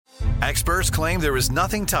Experts claim there is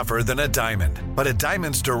nothing tougher than a diamond. But at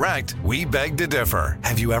Diamonds Direct, we beg to differ.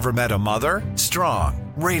 Have you ever met a mother? Strong,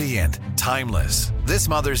 radiant, timeless. This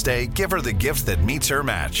Mother's Day, give her the gift that meets her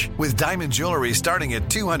match. With diamond jewelry starting at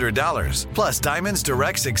 $200. Plus Diamonds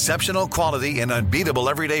Direct's exceptional quality and unbeatable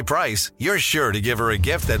everyday price, you're sure to give her a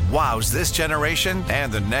gift that wows this generation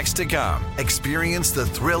and the next to come. Experience the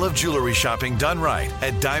thrill of jewelry shopping done right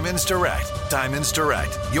at Diamonds Direct. Diamonds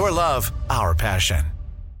Direct. Your love, our passion.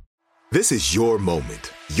 This is your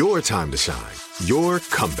moment, your time to shine, your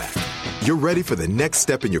comeback. You're ready for the next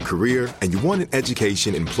step in your career, and you want an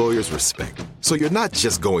education employers respect. So you're not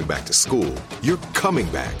just going back to school, you're coming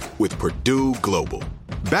back with Purdue Global.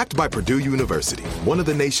 Backed by Purdue University, one of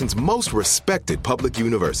the nation's most respected public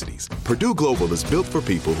universities, Purdue Global is built for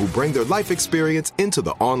people who bring their life experience into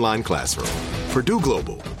the online classroom. Purdue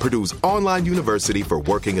Global, Purdue's online university for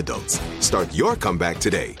working adults. Start your comeback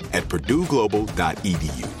today at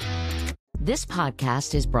purdueglobal.edu. This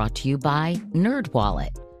podcast is brought to you by NerdWallet.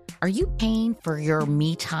 Are you paying for your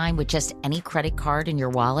me time with just any credit card in your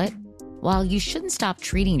wallet? While you shouldn't stop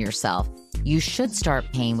treating yourself, you should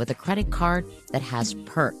start paying with a credit card that has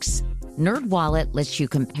perks. NerdWallet lets you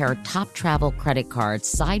compare top travel credit cards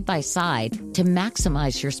side by side to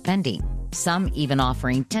maximize your spending. Some even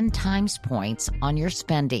offering 10 times points on your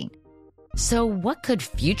spending. So what could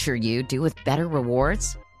future you do with better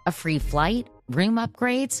rewards? A free flight? Room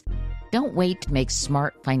upgrades? Don't wait to make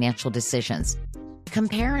smart financial decisions.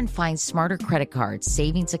 Compare and find smarter credit cards,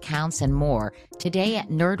 savings accounts, and more today at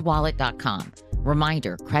nerdwallet.com.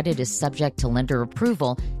 Reminder, credit is subject to lender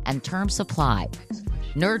approval and terms apply.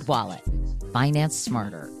 NerdWallet. Finance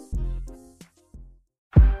smarter.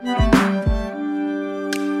 All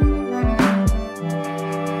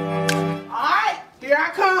right, here I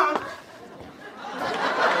come.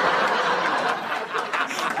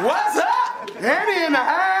 What's up? Andy in the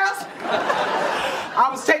house. I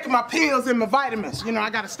was taking my pills and my vitamins. You know, I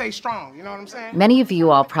got to stay strong. You know what I'm saying? Many of you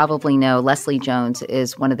all probably know Leslie Jones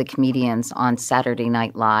is one of the comedians on Saturday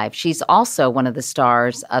Night Live. She's also one of the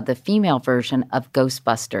stars of the female version of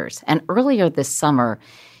Ghostbusters. And earlier this summer,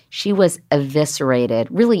 she was eviscerated,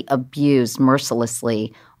 really abused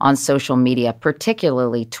mercilessly on social media,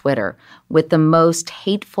 particularly Twitter, with the most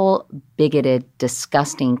hateful, bigoted,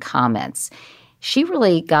 disgusting comments. She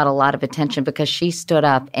really got a lot of attention because she stood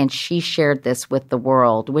up and she shared this with the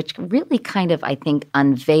world, which really kind of, I think,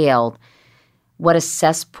 unveiled what a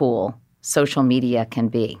cesspool social media can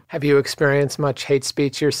be. Have you experienced much hate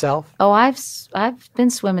speech yourself? Oh, I've been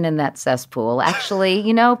swimming in that cesspool. Actually,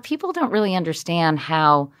 you know, people don't really understand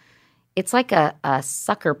how it's like a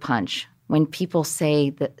sucker punch when people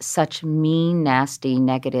say such mean, nasty,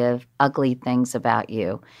 negative, ugly things about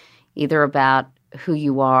you, either about who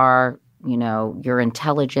you are, you know, your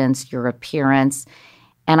intelligence, your appearance.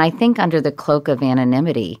 And I think under the cloak of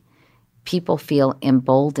anonymity, people feel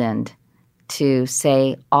emboldened to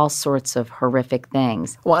say all sorts of horrific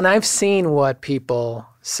things. Well, and I've seen what people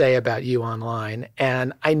say about you online,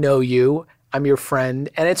 and I know you, I'm your friend,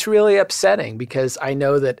 and it's really upsetting because I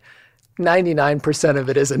know that 99% of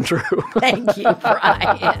it isn't true. Thank you,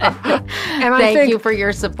 Brian. And Thank you for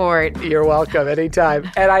your support. You're welcome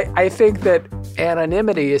anytime. And I think that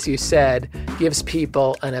anonymity, as you said, gives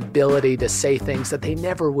people an ability to say things that they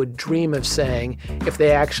never would dream of saying if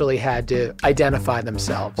they actually had to identify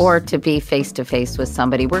themselves. Or to be face-to-face with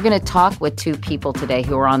somebody. We're going to talk with two people today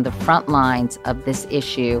who are on the front lines of this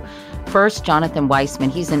issue. First, Jonathan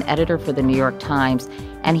Weissman. He's an editor for the New York Times,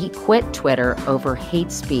 and he quit Twitter over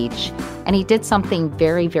hate speech. And he did something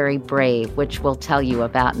very, very brave, which we'll tell you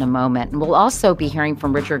about in a moment. And we'll also be hearing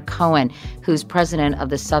from Richard Cohen, who's president of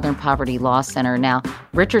the Southern Poverty Law Center. Now,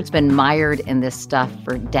 Richard's been mired in this stuff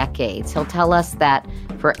for decades. He'll tell us that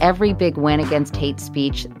for every big win against hate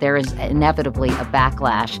speech, there is inevitably a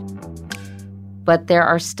backlash. But there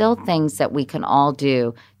are still things that we can all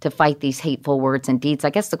do to fight these hateful words and deeds. I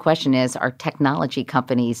guess the question is, are technology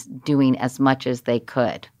companies doing as much as they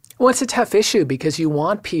could? Well, it's a tough issue because you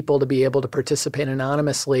want people to be able to participate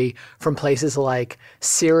anonymously from places like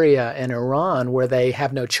Syria and Iran where they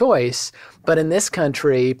have no choice. But in this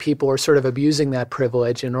country, people are sort of abusing that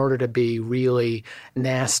privilege in order to be really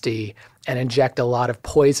nasty and inject a lot of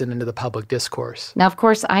poison into the public discourse. Now, of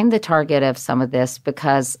course, I'm the target of some of this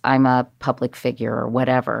because I'm a public figure or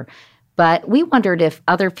whatever. But we wondered if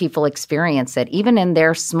other people experience it, even in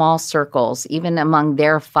their small circles, even among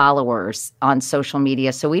their followers on social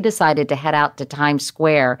media. So we decided to head out to Times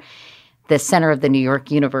Square, the center of the New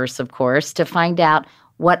York universe, of course, to find out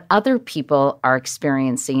what other people are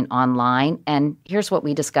experiencing online. And here's what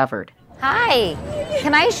we discovered. Hi.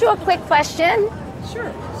 Can I ask you a quick question?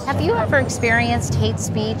 Sure. Have you ever experienced hate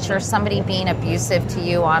speech or somebody being abusive to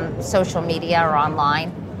you on social media or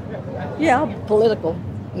online? Yeah, political.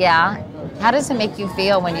 Yeah. How does it make you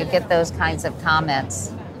feel when you get those kinds of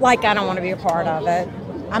comments? Like I don't want to be a part of it.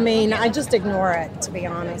 I mean, I just ignore it, to be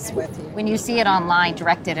honest with you. When you see it online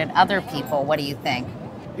directed at other people, what do you think?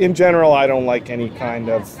 In general, I don't like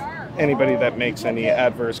anybody that makes any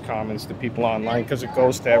adverse comments to people online because it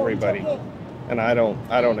goes to everybody, and I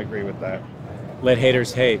don't agree with that. Let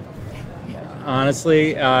haters hate.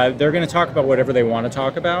 Honestly, they're going to talk about whatever they want to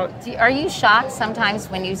talk about. Are you shocked sometimes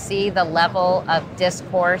when you see the level of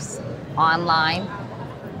discourse online?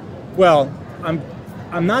 Well,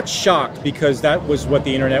 I'm not shocked because that was what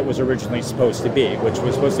the internet was originally supposed to be, which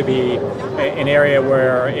was supposed to be an area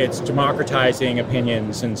where it's democratizing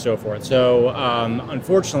opinions and so forth. So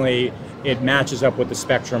unfortunately, it matches up with the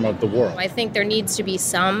spectrum of the world. I think there needs to be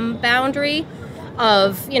some boundary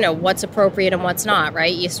of, what's appropriate and what's not,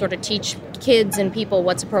 right? You sort of teach kids and people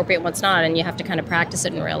what's appropriate and what's not, and you have to kind of practice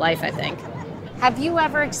it in real life, I think. Have you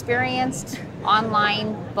ever experienced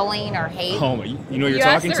online bullying or hate? Oh, you know you're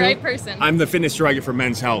talking to? The right person. I'm the fitness director for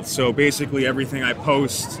Men's Health. So basically everything I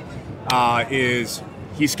post is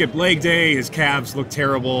he skipped leg day, his calves look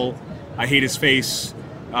terrible, I hate his face,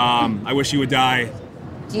 I wish he would die.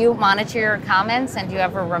 Do you monitor your comments and do you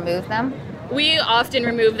ever remove them? We often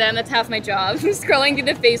remove them. That's half my job. Scrolling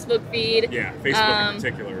through the Facebook feed. Yeah, Facebook in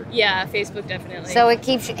particular. Yeah, Facebook definitely. So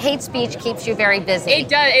hate speech keeps you very busy. It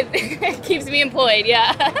does. It keeps me employed,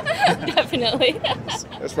 yeah. Definitely.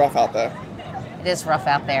 It's rough out there. It is rough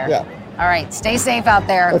out there. Yeah. All right, stay safe out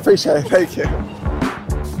there. I appreciate it. Thank you.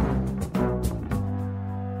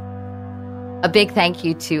 A big thank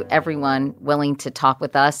you to everyone willing to talk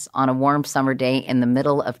with us on a warm summer day in the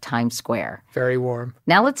middle of Times Square. Very warm.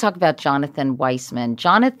 Now let's talk about Jonathan Weissman.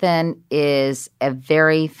 Jonathan is a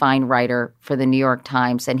very fine writer for the New York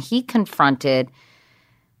Times, and he confronted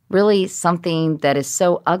really something that is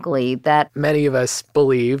so ugly that many of us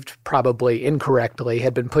believed, probably incorrectly,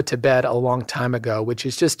 had been put to bed a long time ago, which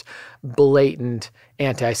is just blatant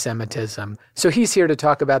anti-Semitism. So he's here to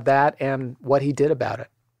talk about that and what he did about it.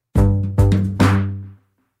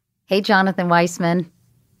 Hey, Jonathan Weissman.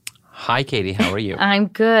 Hi, Katie. How are you? I'm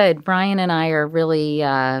good. Brian and I are really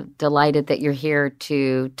delighted that you're here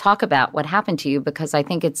to talk about what happened to you because I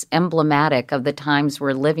think it's emblematic of the times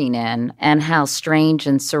we're living in and how strange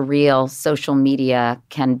and surreal social media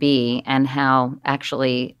can be and how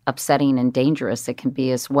actually upsetting and dangerous it can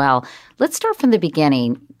be as well. Let's start from the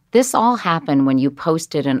beginning. This all happened when you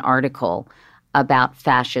posted an article about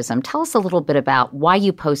fascism. Tell us a little bit about why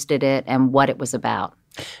you posted it and what it was about.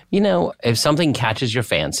 If something catches your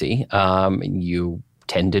fancy, you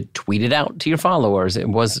tend to tweet it out to your followers. It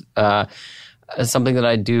was something that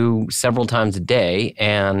I do several times a day.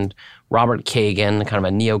 And Robert Kagan, kind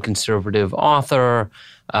of a neoconservative author,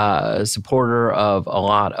 supporter of a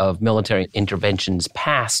lot of military interventions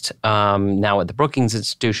past, now at the Brookings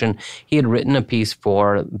Institution, he had written a piece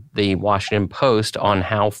for the Washington Post on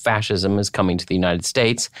how fascism is coming to the United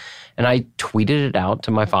States. And I tweeted it out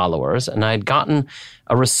to my followers, and I had gotten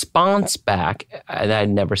a response back that I'd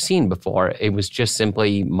never seen before. It was just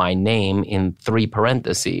simply my name in 3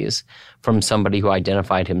 parentheses from somebody who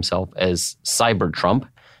identified himself as Cybertrump.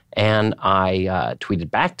 And I tweeted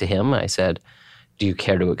back to him. I said, "Do you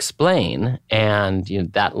care to explain?" And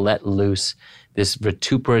that let loose this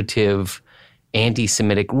vituperative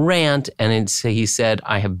anti-Semitic rant. And he said,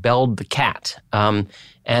 "I have belled the cat."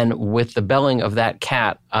 And with the belling of that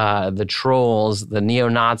cat, the trolls, the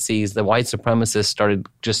neo-Nazis, the white supremacists started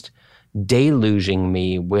just deluging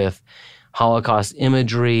me with Holocaust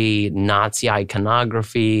imagery, Nazi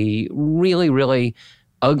iconography, really, really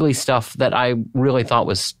ugly stuff that I really thought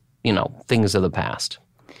was, things of the past.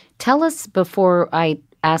 Tell us, before I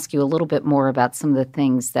ask you a little bit more about some of the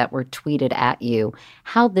things that were tweeted at you,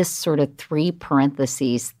 how this sort of 3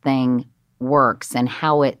 parentheses thing works and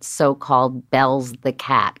how it so-called bells the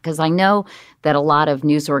cat. Because I know that a lot of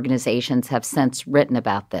news organizations have since written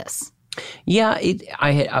about this. Yeah,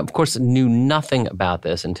 I of course knew nothing about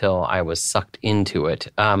this until I was sucked into it.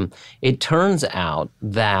 It turns out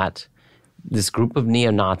that this group of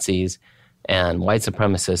neo-Nazis and white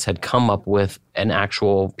supremacists had come up with an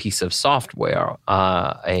actual piece of software,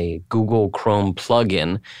 a Google Chrome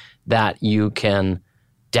plugin that you can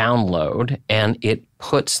download, and it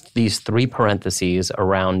puts these 3 parentheses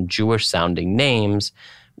around Jewish-sounding names,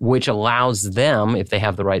 which allows them, if they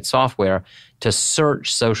have the right software, to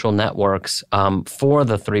search social networks for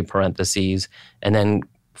the 3 parentheses and then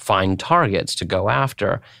find targets to go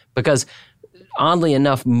after. Because oddly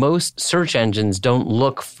enough, most search engines don't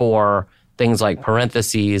look for things like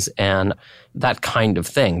parentheses and that kind of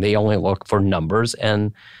thing. They only look for numbers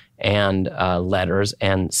and letters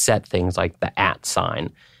and set things like the @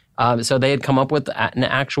 sign. So they had come up with an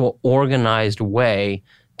actual organized way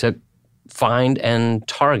to find and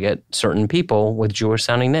target certain people with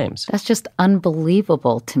Jewish-sounding names. That's just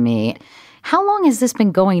unbelievable to me. How long has this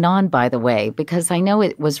been going on, by the way? Because I know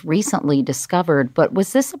it was recently discovered, but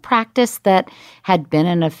was this a practice that had been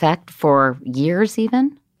in effect for years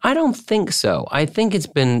even? I don't think so. I think it's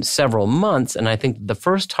been several months, and I think the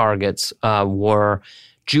first targets were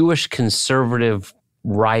Jewish conservative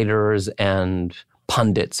writers and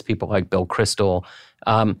pundits, people like Bill Kristol,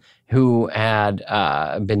 who had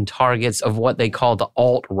been targets of what they call the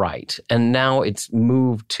alt-right. And now it's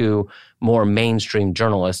moved to more mainstream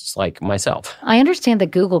journalists like myself. I understand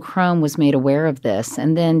that Google Chrome was made aware of this,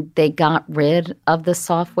 and then they got rid of the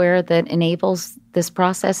software that enables this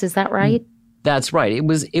process. Is that right? That's right.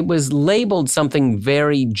 It was labeled something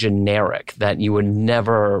very generic that you would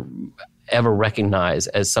never ever recognize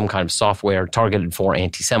as some kind of software targeted for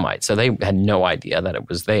anti-Semites. So they had no idea that it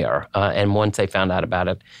was there. And once they found out about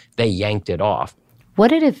it, they yanked it off. What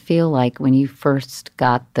did it feel like when you first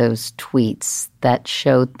got those tweets that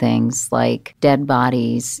showed things like dead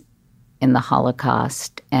bodies in the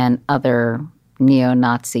Holocaust and other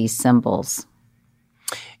neo-Nazi symbols?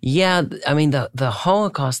 Yeah, I mean, the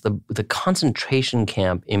Holocaust, the concentration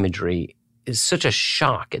camp imagery is such a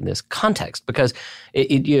shock in this context because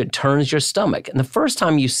it turns your stomach. And the first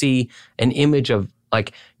time you see an image of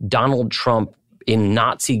like Donald Trump in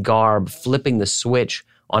Nazi garb flipping the switch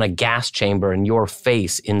on a gas chamber and your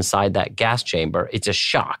face inside that gas chamber, it's a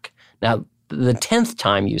shock. Now, the 10th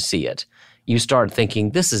time you see it, you start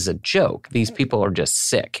thinking, this is a joke. These people are just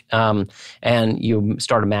sick. And you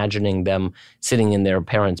start imagining them sitting in their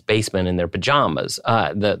parents' basement in their pajamas.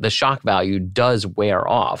 The shock value does wear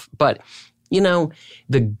off. But you know,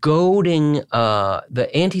 the goading, the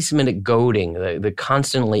anti-Semitic goading, the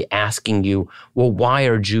constantly asking you, well, why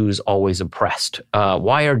are Jews always oppressed?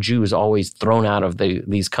 Why are Jews always thrown out of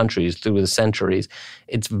these countries through the centuries?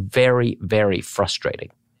 It's very, very frustrating.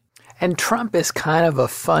 And Trump is kind of a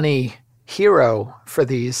funny hero for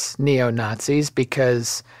these neo-Nazis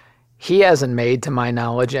because he hasn't made, to my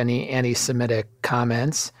knowledge, any anti-Semitic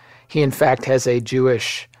comments. He, in fact, has a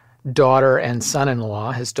Jewish daughter and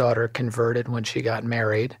son-in-law. His daughter converted when she got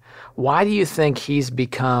married. Why do you think he's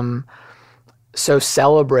become so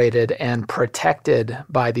celebrated and protected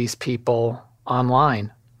by these people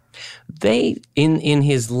online? They, in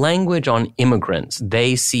his language on immigrants,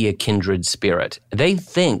 they see a kindred spirit. They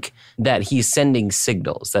think that he's sending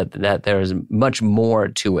signals, that there's much more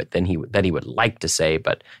to it than he would like to say,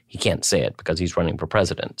 but he can't say it because he's running for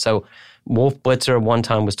president. So Wolf Blitzer one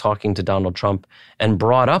time was talking to Donald Trump and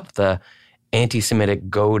brought up the anti-Semitic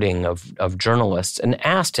goading of journalists and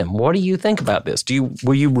asked him, what do you think about this?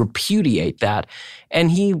 Will you repudiate that?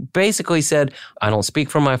 And he basically said, I don't speak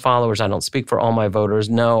for my followers. I don't speak for all my voters.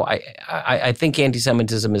 No, I think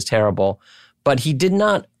anti-Semitism is terrible. But he did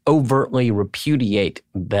not overtly repudiate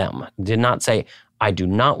them, did not say, I do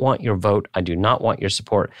not want your vote. I do not want your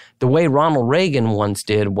support. The way Ronald Reagan once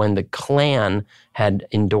did when the Klan had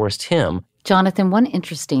endorsed him. Jonathan, one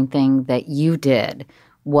interesting thing that you did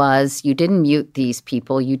was you didn't mute these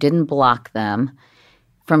people. You didn't block them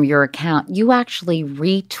from your account. You actually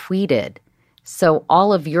retweeted so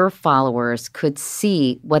all of your followers could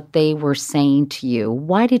see what they were saying to you.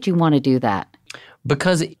 Why did you want to do that?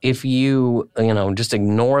 Because if you just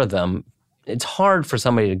ignore them, it's hard for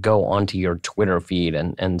somebody to go onto your Twitter feed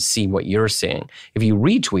and see what you're seeing. If you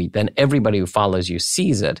retweet, then everybody who follows you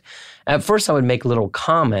sees it. At first, I would make little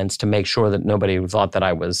comments to make sure that nobody thought that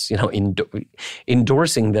I was,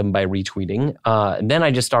 endorsing them by retweeting. Then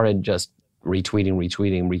I just started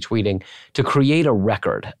retweeting to create a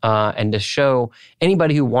record and to show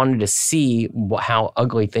anybody who wanted to see how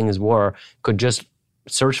ugly things were could just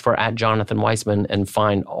search for @JonathanWeissman and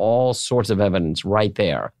find all sorts of evidence right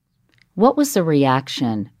there. What was the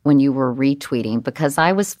reaction when you were retweeting? Because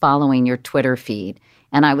I was following your Twitter feed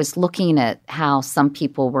and I was looking at how some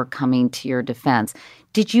people were coming to your defense.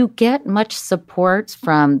 Did you get much support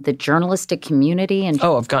from the journalistic community?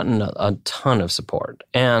 I've gotten a ton of support.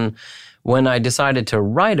 And when I decided to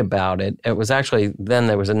write about it, it was actually then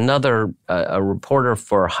there was another a reporter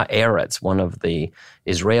for Haaretz, one of the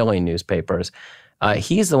Israeli newspapers.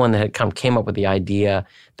 He's the one that came up with the idea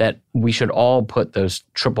that we should all put those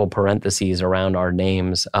triple parentheses around our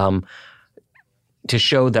names to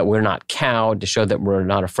show that we're not cowed, to show that we're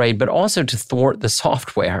not afraid, but also to thwart the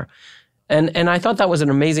software. And I thought that was an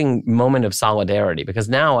amazing moment of solidarity because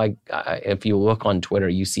now, if you look on Twitter,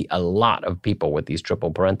 you see a lot of people with these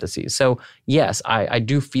triple parentheses. So yes, I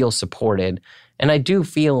do feel supported, and I do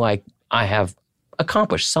feel like I have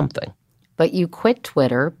accomplished something. But you quit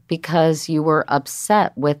Twitter because you were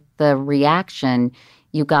upset with the reaction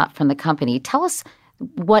you got from the company. Tell us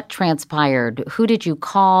what transpired. Who did you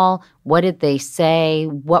call? What did they say?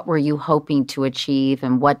 What were you hoping to achieve,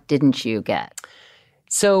 and what didn't you get?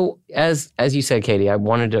 So as you said, Katie, I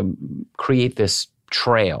wanted to create this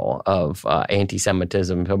trail of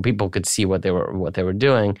anti-Semitism so people could see what they were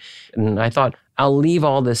doing. And I thought, I'll leave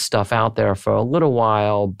all this stuff out there for a little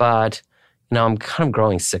while, but I'm kind of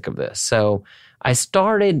growing sick of this. So I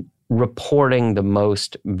started reporting the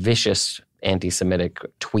most vicious anti-Semitic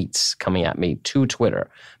tweets coming at me to Twitter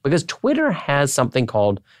because Twitter has something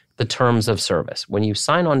called the terms of service. When you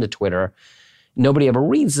sign on to Twitter, nobody ever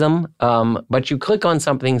reads them, but you click on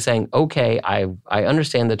something saying, okay, I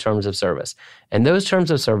understand the terms of service. And those terms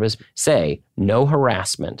of service say no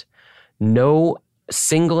harassment, no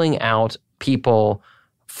singling out people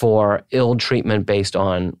for ill treatment based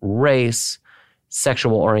on race,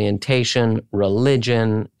 sexual orientation,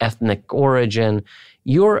 religion, ethnic origin.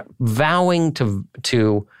 You're vowing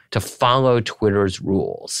to follow Twitter's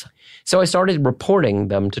rules. So I started reporting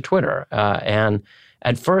them to Twitter, and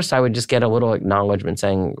at first, I would just get a little acknowledgement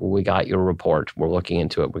saying, we got your report. We're looking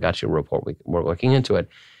into it. We got your report. We're looking into it.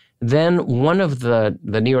 Then one of the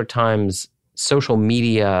New York Times social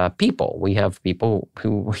media people, we have people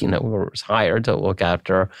who, were hired to look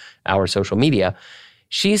after our social media.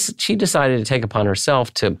 She decided to take upon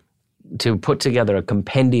herself to put together a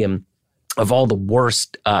compendium of all the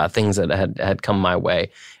worst things that had come my way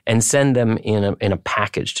and send them in a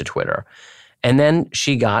package to Twitter. And then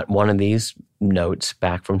she got one of these notes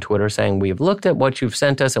back from Twitter saying, we've looked at what you've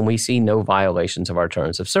sent us and we see no violations of our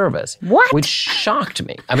terms of service. What? Which shocked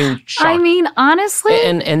me. Honestly?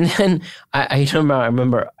 And then I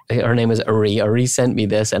remember her name is Ari. Ari sent me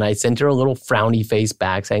this and I sent her a little frowny face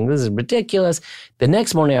back saying, this is ridiculous. The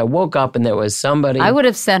next morning I woke up and there was somebody. I would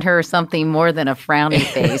have sent her something more than a frowny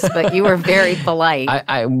face, but you were very polite.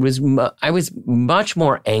 I was much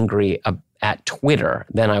more angry at Twitter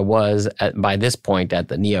than I was by this point at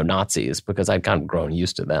the neo-Nazis because I'd kind of grown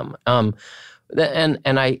used to them. And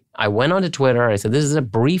I went onto Twitter. I said, this is a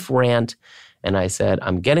brief rant. And I said,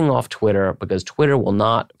 I'm getting off Twitter because Twitter will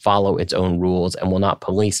not follow its own rules and will not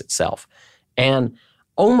police itself. And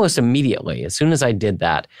almost immediately, as soon as I did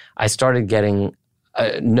that, I started getting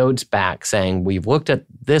notes back saying, we've looked at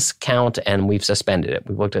this account and we've suspended it.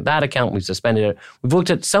 We've looked at that account, we've suspended it. We've looked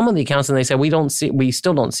at some of the accounts and they said, we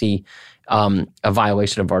still don't see a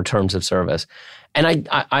violation of our terms of service. And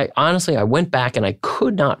I honestly, I went back and I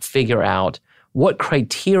could not figure out what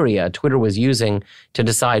criteria Twitter was using to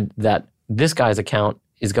decide that this guy's account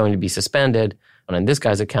is going to be suspended and this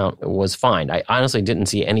guy's account was fine. I honestly didn't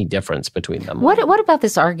see any difference between them. What about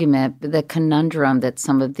this argument, the conundrum that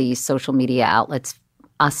some of these social media outlets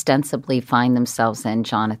ostensibly find themselves in,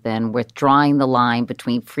 Jonathan, with drawing the line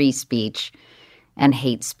between free speech and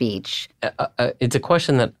hate speech? It's a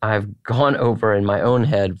question that I've gone over in my own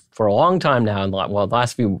head for a long time now, the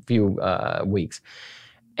last few weeks.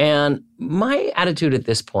 And my attitude at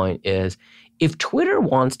this point is, if Twitter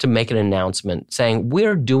wants to make an announcement saying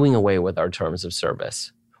we're doing away with our terms of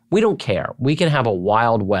service, we don't care. We can have a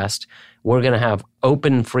Wild West. We're going to have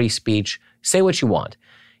open free speech. Say what you want.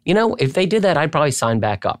 If they did that, I'd probably sign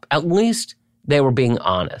back up. At least they were being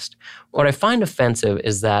honest. What I find offensive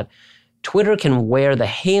is that Twitter can wear the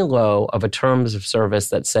halo of a terms of service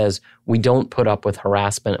that says we don't put up with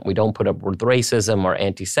harassment, we don't put up with racism or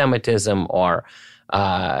anti-Semitism or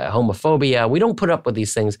homophobia. We don't put up with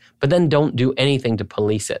these things, but then don't do anything to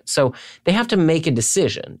police it. So they have to make a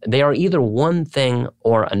decision. They are either one thing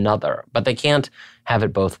or another, but they can't have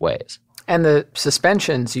it both ways. And the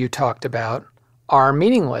suspensions you talked about are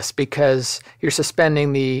meaningless because you're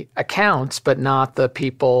suspending the accounts, but not the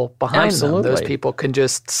people behind Absolutely. them. Those people can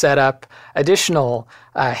just set up additional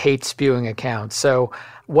hate-spewing accounts. So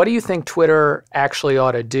what do you think Twitter actually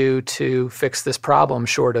ought to do to fix this problem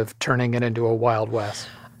short of turning it into a Wild West?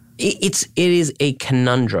 It is a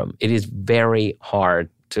conundrum. It is very hard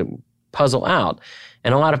to puzzle out.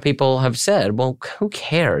 And a lot of people have said, well, who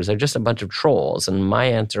cares? They're just a bunch of trolls. And my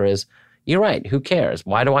answer is, you're right. Who cares?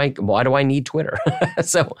 Why do I need Twitter?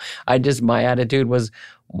 So my attitude was,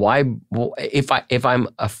 why? If I'm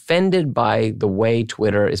offended by the way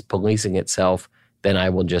Twitter is policing itself, then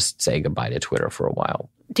I will just say goodbye to Twitter for a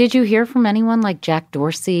while. Did you hear from anyone like Jack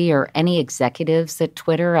Dorsey or any executives at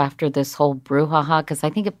Twitter after this whole brouhaha? Because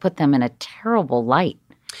I think it put them in a terrible light.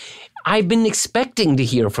 I've been expecting to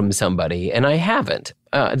hear from somebody, and I haven't.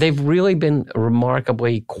 They've really been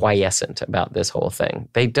remarkably quiescent about this whole thing.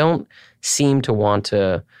 They don't seem to want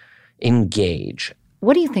to engage.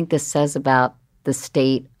 What do you think this says about the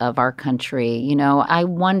state of our country? You know, I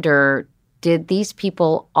wonder, did these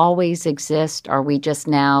people always exist? Are we just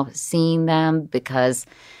now seeing them because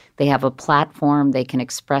they have a platform, they can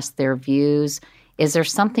express their views? Is there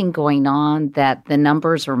something going on that the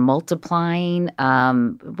numbers are multiplying?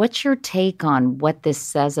 What's your take on what this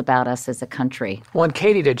says about us as a country? Well, and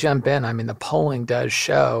Katie, to jump in, I mean, the polling does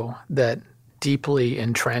show that deeply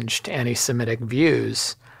entrenched anti-Semitic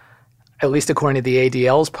views, at least according to the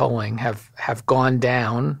ADL's polling, have gone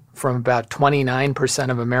down from about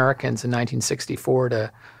 29% of Americans in 1964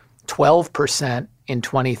 to 12% in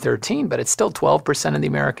 2013, but it's still 12% of the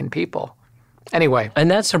American people. Anyway.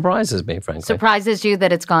 And that surprises me, frankly. Surprises you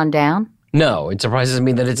that it's gone down? No, it surprises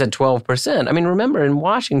me that it's at 12%. I mean, remember in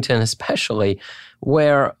Washington especially,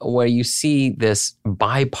 where you see this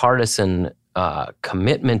bipartisan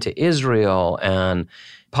commitment to Israel and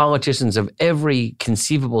politicians of every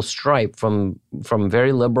conceivable stripe, from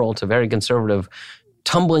very liberal to very conservative,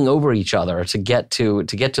 tumbling over each other to get to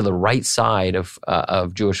the right side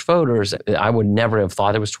of Jewish voters. I would never have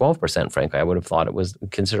thought it was 12%, frankly. I would have thought it was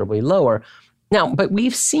considerably lower. Now, but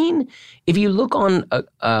we've seen, if you look on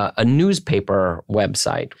a newspaper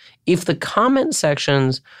website, if the comment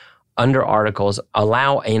sections under articles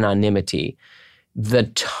allow anonymity, the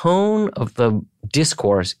tone of the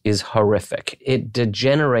discourse is horrific. It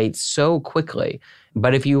degenerates so quickly.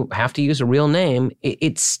 But if you have to use a real name,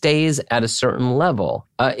 it stays at a certain level.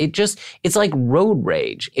 It's like road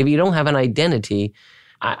rage. If you don't have an identity,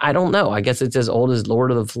 I don't know. I guess it's as old as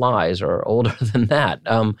Lord of the Flies or older than that.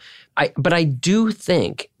 But I do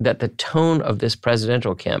think that the tone of this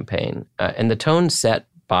presidential campaign and the tone set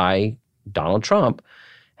by Donald Trump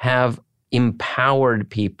have empowered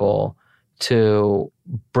people to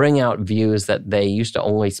bring out views that they used to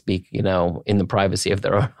only speak, in the privacy of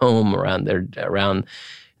their own home around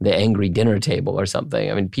the angry dinner table or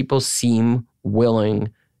something. I mean, people seem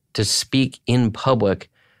willing to speak in public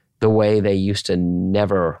the way they used to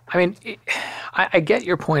never. I mean, I get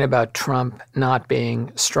your point about Trump not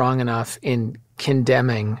being strong enough in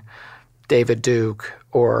condemning David Duke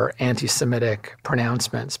or anti-Semitic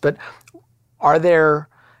pronouncements, but are there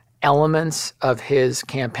elements of his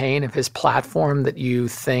campaign, of his platform, that you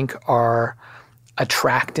think are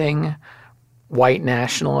attracting white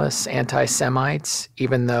nationalists, anti-Semites,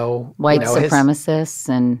 even though white supremacists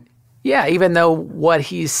and yeah, even though what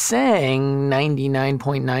he's saying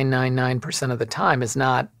 99.999% of the time is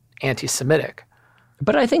not anti-Semitic?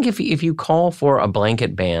 But I think if you call for a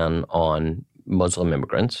blanket ban on Muslim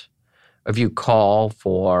immigrants, if you call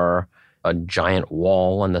for a giant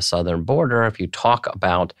wall on the southern border, if you talk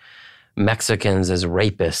about Mexicans as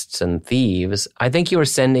rapists and thieves, I think you are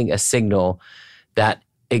sending a signal that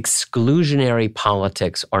exclusionary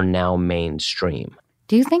politics are now mainstream.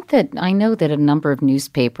 Do you think that, I know that a number of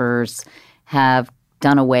newspapers have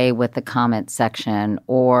done away with the comment section,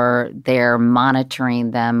 or they're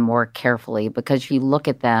monitoring them more carefully, because if you look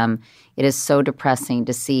at them, it is so depressing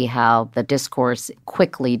to see how the discourse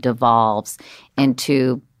quickly devolves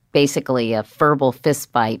into basically a verbal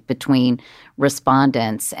fistfight between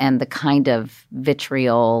respondents, and the kind of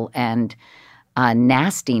vitriol and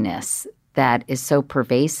nastiness that is so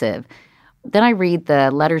pervasive. Then I read the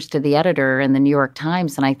letters to the editor in the New York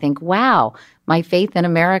Times, and I think, wow, my faith in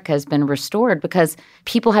America has been restored, because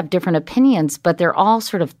people have different opinions, but they're all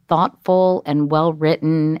sort of thoughtful and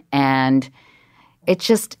well-written, and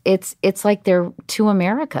it's like they're two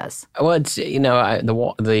Americas. Well, it's,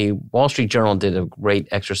 the Wall Street Journal did a great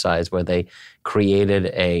exercise where they created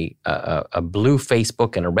a blue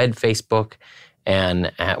Facebook and a red Facebook.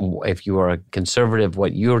 And if you are a conservative,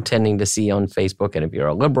 what you're tending to see on Facebook, and if you're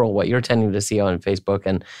a liberal, what you're tending to see on Facebook.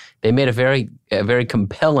 And they made a very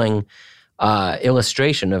compelling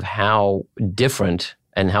illustration of how different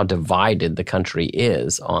and how divided the country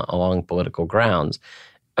is along political grounds.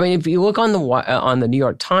 I mean, if you look on the New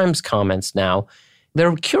York Times comments now,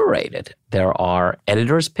 they're curated. There are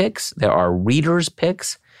editors' picks, there are readers'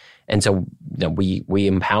 picks. And so we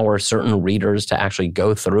empower certain readers to actually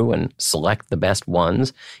go through and select the best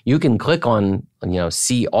ones. You can click on,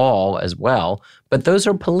 see all as well, but those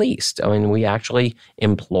are policed. I mean, we actually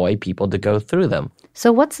employ people to go through them.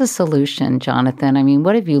 So what's the solution, Jonathan? I mean,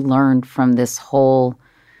 what have you learned from this whole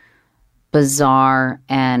bizarre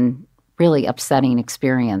and really upsetting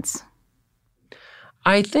experience?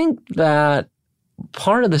 I think that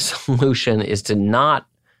part of the solution is to not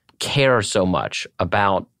care so much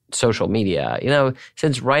about social media.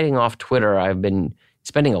 Since writing off Twitter, it's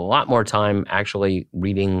spending a lot more time actually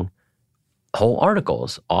reading whole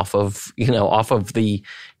articles off of the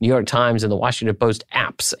New York Times and the Washington Post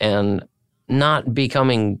apps, and not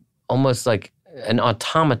becoming almost like an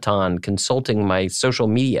automaton consulting my social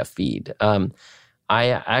media feed. I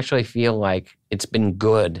actually feel like it's been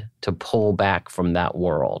good to pull back from that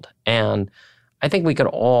world. And I think we could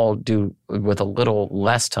all do with a little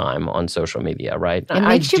less time on social media, right? It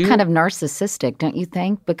makes you kind of narcissistic, don't you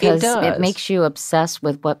think? Because it makes you obsessed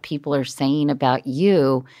with what people are saying about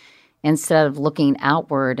you instead of looking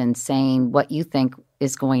outward and saying what you think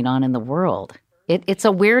is going on in the world. It's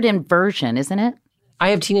a weird inversion, isn't it? I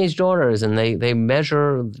have teenage daughters, and they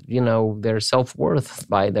measure, their self-worth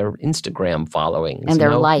by their Instagram followings. And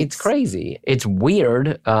their likes. It's crazy. It's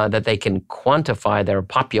weird that they can quantify their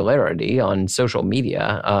popularity on social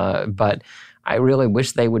media, but I really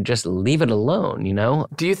wish they would just leave it alone,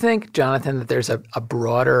 Do you think, Jonathan, that there's a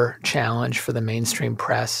broader challenge for the mainstream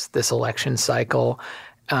press this election cycle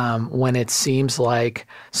when it seems like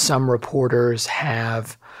some reporters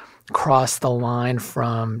have crossed the line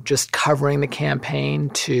from just covering the campaign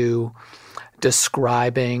to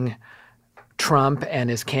describing Trump and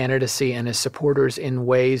his candidacy and his supporters in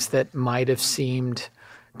ways that might have seemed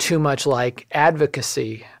too much like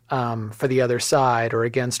advocacy for the other side or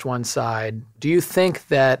against one side? Do you think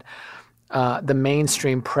that the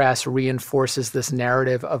mainstream press reinforces this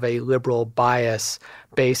narrative of a liberal bias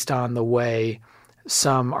based on the way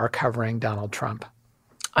some are covering Donald Trump?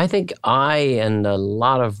 I think I and a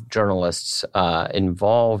lot of journalists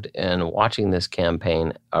involved in watching this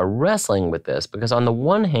campaign are wrestling with this because on the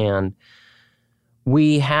one hand,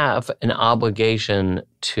 we have an obligation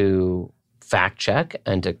to fact check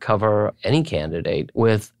and to cover any candidate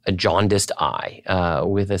with a jaundiced eye,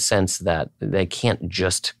 with a sense that they can't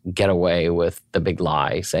just get away with the big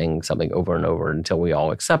lie, saying something over and over until we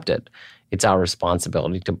all accept it. It's our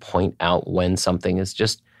responsibility to point out when something is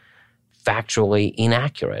just factually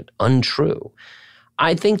inaccurate, untrue.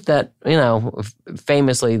 I think that,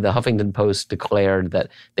 famously the Huffington Post declared that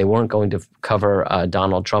they weren't going to cover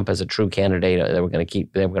Donald Trump as a true candidate. They were going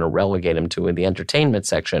to relegate him to the entertainment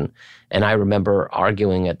section. And I remember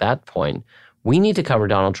arguing at that point, we need to cover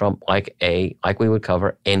Donald Trump like we would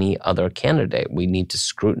cover any other candidate. We need to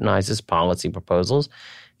scrutinize his policy proposals.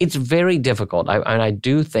 It's very difficult. I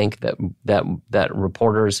do think that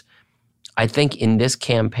reporters, I think in this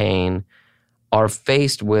campaign, are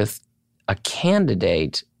faced with a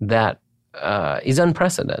candidate that is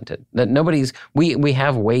unprecedented. That we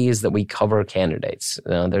have ways that we cover candidates.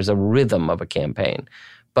 There's a rhythm of a campaign,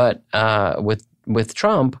 but with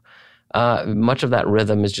Trump, much of that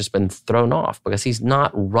rhythm has just been thrown off because he's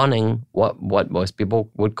not running what most people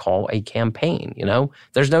would call a campaign.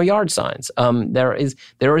 There's no yard signs. There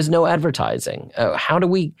is no advertising. How do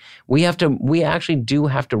we actually do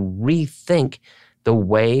have to rethink the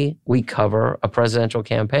way we cover a presidential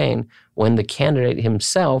campaign when the candidate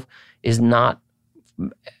himself is not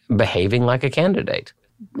behaving like a candidate.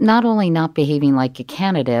 Not only not behaving like a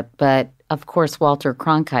candidate, but of course Walter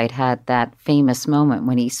Cronkite had that famous moment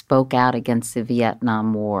when he spoke out against the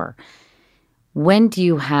Vietnam War. When do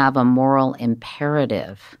you have a moral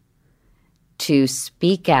imperative to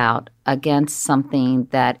speak out against something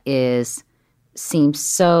that seems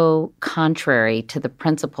so contrary to the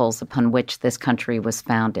principles upon which this country was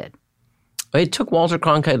founded? It took Walter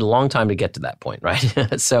Cronkite a long time to get to that point, right?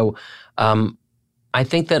 So I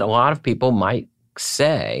think that a lot of people might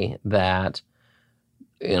say that,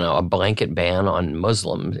 a blanket ban on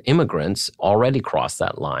Muslim immigrants already crossed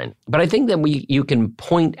that line. But I think that you can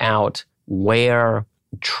point out where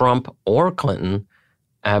Trump or Clinton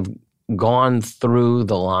have gone through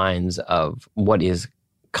the lines of what is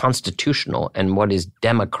constitutional and what is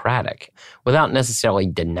democratic without necessarily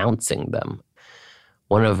denouncing them.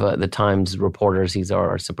 One of the Times reporters, he's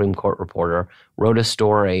our Supreme Court reporter, wrote a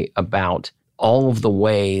story about all of the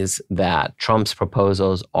ways that Trump's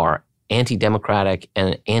proposals are anti-democratic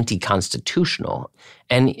and anti-constitutional.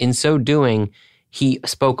 And in so doing, he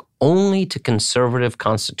spoke only to conservative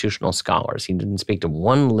constitutional scholars. He didn't speak to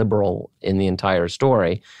one liberal in the entire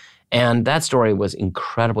story. And that story was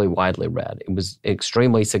incredibly widely read. It was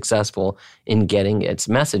extremely successful in getting its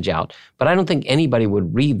message out. But I don't think anybody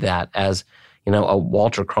would read that as, a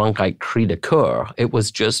Walter Cronkite cri de coeur. It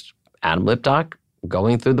was just Adam Liptak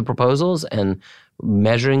going through the proposals and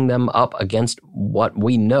measuring them up against what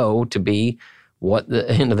we know to be what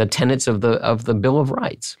the tenets of the Bill of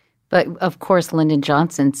Rights. But of course, Lyndon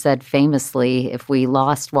Johnson said famously, if we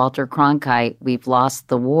lost Walter Cronkite, we've lost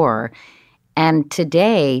the war. And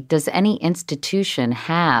today, does any institution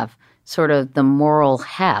have sort of the moral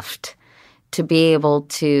heft to be able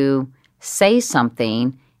to say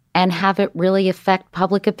something and have it really affect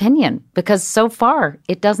public opinion? Because so far,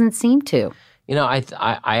 it doesn't seem to. You know,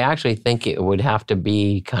 I actually think it would have to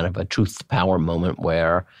be kind of a truth to power moment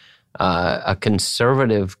where a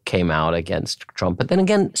conservative came out against Trump. But then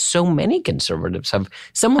again, so many conservatives have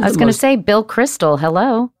some of I was going to say Bill Kristol,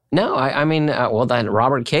 hello. No, I mean, that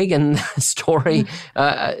Robert Kagan story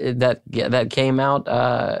that came out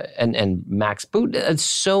and Max Boot.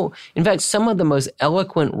 In fact, some of the most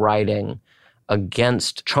eloquent writing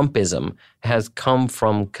against Trumpism has come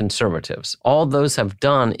from conservatives. All those have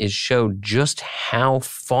done is show just how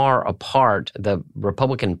far apart the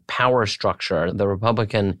Republican power structure, the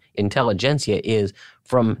Republican intelligentsia is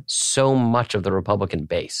from so much of the Republican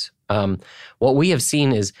base. What we have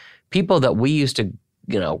seen is people that we used to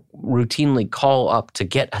routinely call up to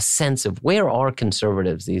get a sense of where are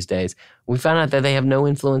conservatives these days. We found out that they have no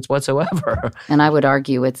influence whatsoever. And I would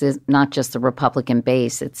argue it's not just the Republican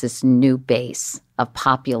base, it's this new base of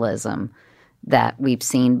populism that we've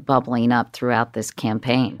seen bubbling up throughout this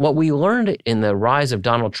campaign. What we learned in the rise of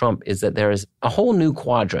Donald Trump is that there is a whole new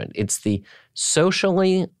quadrant. It's the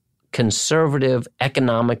socially conservative,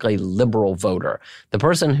 economically liberal voter, the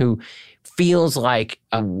person who feels like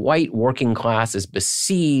a white working class is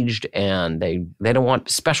besieged and they don't want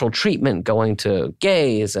special treatment going to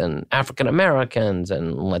gays and African Americans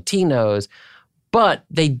and Latinos, but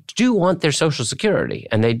they do want their Social Security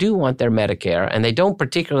and they do want their Medicare and they don't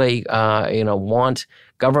particularly want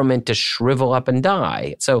government to shrivel up and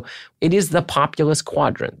die. So it is the populist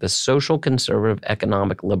quadrant, the social conservative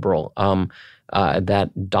economic liberal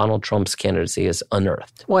that Donald Trump's candidacy has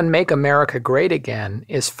unearthed. Well, Make America Great Again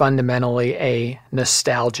is fundamentally a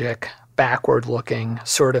nostalgic, backward-looking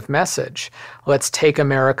sort of message. Let's take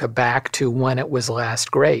America back to when it was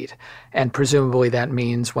last great. And presumably that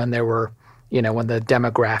means when there were, when the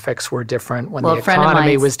demographics were different, when the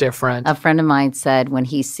economy was different. A friend of mine said when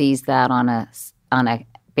he sees that on a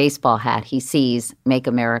baseball hat, he sees Make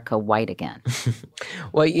America White Again.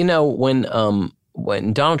 Well,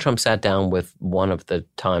 when Donald Trump sat down with one of the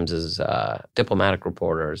Times' diplomatic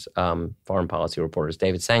reporters, foreign policy reporters,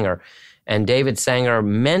 David Sanger, and David Sanger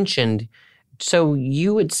mentioned, so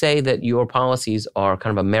you would say that your policies are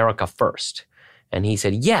kind of America first. And he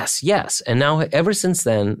said, yes, yes. And now ever since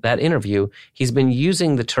then, that interview, he's been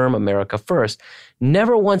using the term America first.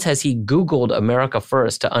 Never once has he Googled America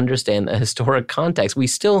first to understand the historic context. We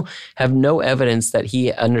still have no evidence that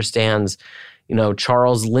he understands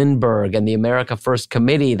Charles Lindbergh and the America First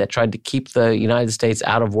Committee that tried to keep the United States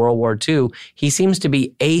out of World War II. He seems to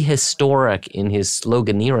be ahistoric in his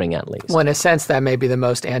sloganeering, at least. Well, in a sense, that may be the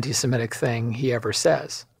most anti-Semitic thing he ever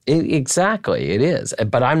says. Exactly, it is.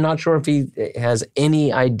 But I'm not sure if he has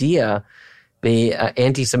any idea the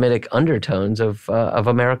anti-Semitic undertones of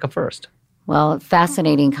America First. Well,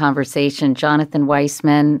 fascinating conversation. Jonathan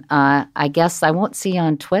Weissman, I guess I won't see you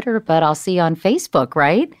on Twitter, but I'll see you on Facebook,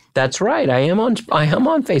 right? That's right. I am on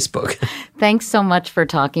Facebook. Thanks so much for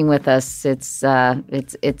talking with us. It's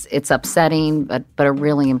upsetting, but a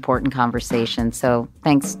really important conversation. So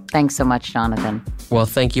thanks so much, Jonathan. Well,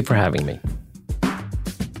 thank you for having me.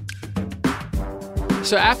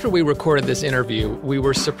 So after we recorded this interview, we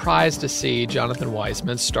were surprised to see Jonathan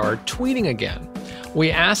Weissman start tweeting again. We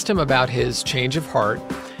asked him about his change of heart,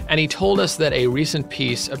 and he told us that a recent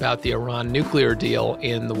piece about the Iran nuclear deal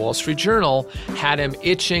in the Wall Street Journal had him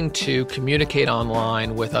itching to communicate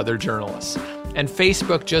online with other journalists. And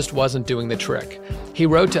Facebook just wasn't doing the trick. He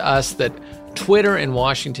wrote to us that Twitter in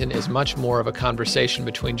Washington is much more of a conversation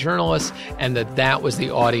between journalists, and that was the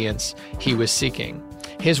audience he was seeking.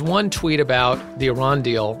 His one tweet about the Iran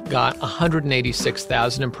deal got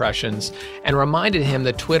 186,000 impressions and reminded him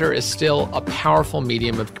that Twitter is still a powerful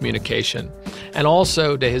medium of communication. And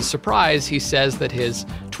also, to his surprise, he says that his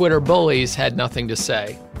Twitter bullies had nothing to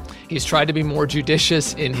say. He's tried to be more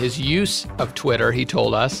judicious in his use of Twitter, he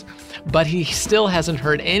told us, but he still hasn't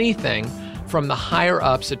heard anything from the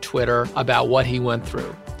higher-ups at Twitter about what he went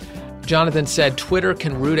through. Jonathan said Twitter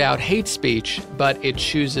can root out hate speech, but it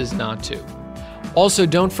chooses not to. Also,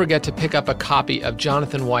 don't forget to pick up a copy of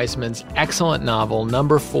Jonathan Weissman's excellent novel,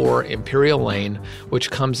 Number 4, Imperial Lane,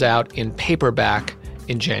 which comes out in paperback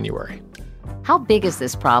in January. How big is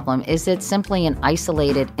this problem? Is it simply an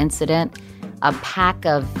isolated incident, a pack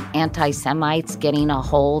of anti-Semites getting a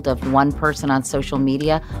hold of one person on social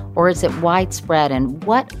media, or is it widespread? And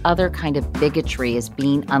what other kind of bigotry is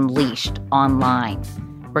being unleashed online?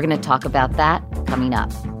 We're going to talk about that coming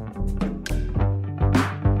up.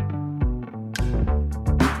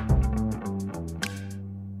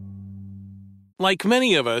 Like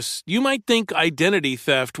many of us, you might think identity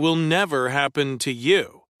theft will never happen to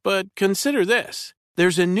you. But consider this.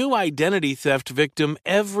 There's a new identity theft victim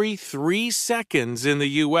every 3 seconds in the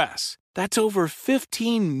U.S. That's over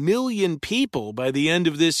 15 million people by the end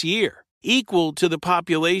of this year, equal to the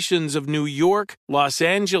populations of New York, Los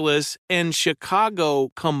Angeles, and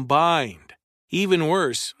Chicago combined. Even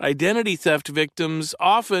worse, identity theft victims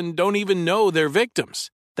often don't even know they're victims.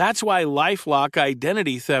 That's why LifeLock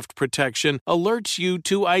Identity Theft Protection alerts you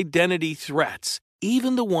to identity threats,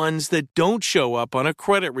 even the ones that don't show up on a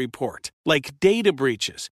credit report, like data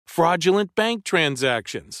breaches, fraudulent bank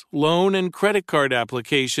transactions, loan and credit card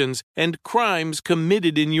applications, and crimes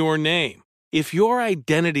committed in your name. If your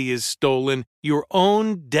identity is stolen, your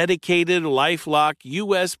own dedicated LifeLock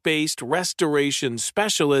U.S.-based restoration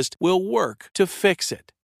specialist will work to fix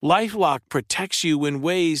it. LifeLock protects you in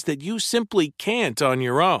ways that you simply can't on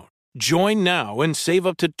your own. Join now and save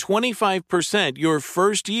up to 25% your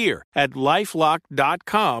first year at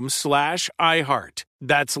LifeLock.com/iHeart.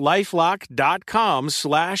 That's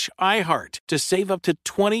LifeLock.com/iHeart to save up to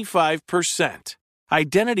 25%.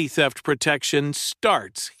 Identity theft protection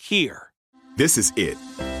starts here. This is it.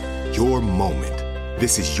 Your moment.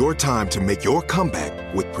 This is your time to make your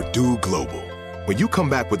comeback with Purdue Global. When you come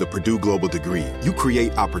back with a Purdue Global degree, you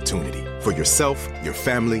create opportunity for yourself, your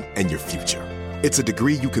family, and your future. It's a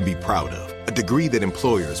degree you can be proud of, a degree that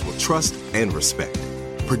employers will trust and respect.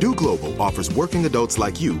 Purdue Global offers working adults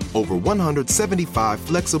like you over 175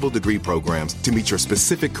 flexible degree programs to meet your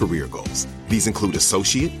specific career goals. These include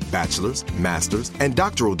associate, bachelor's, master's, and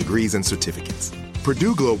doctoral degrees and certificates.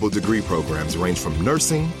 Purdue Global degree programs range from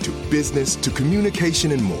nursing to business to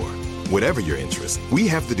communication and more. Whatever your interest, we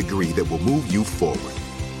have the degree that will move you forward.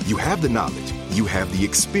 You have the knowledge, you have the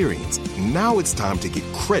experience. Now it's time to get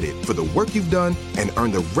credit for the work you've done and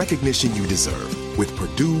earn the recognition you deserve with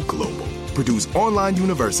Purdue Global, Purdue's online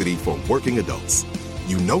university for working adults.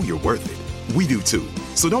 You know you're worth it. We do too.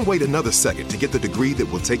 So don't wait another second to get the degree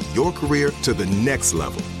that will take your career to the next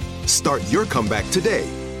level. Start your comeback today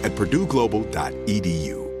at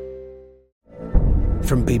purdueglobal.edu.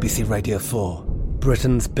 From BBC Radio 4,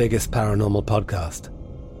 Britain's biggest paranormal podcast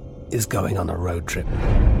is going on a road trip.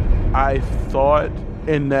 I thought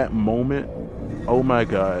in that moment, oh my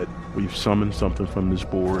God, we've summoned something from this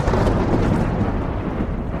board.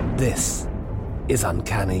 This is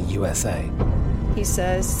Uncanny USA. He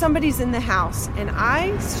says, somebody's in the house, and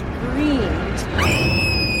I screamed.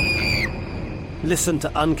 Listen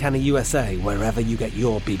to Uncanny USA wherever you get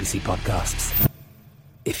your BBC podcasts,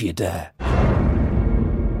 if you dare.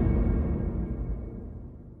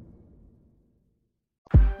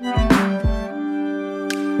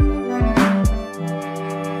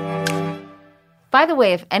 By the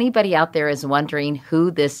way, if anybody out there is wondering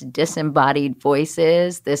who this disembodied voice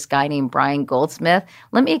is, this guy named Brian Goldsmith,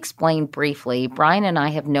 let me explain briefly. Brian and I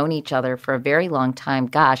have known each other for a very long time.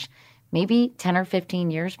 Gosh, maybe 10 or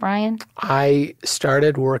 15 years, Brian? I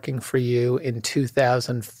started working for you in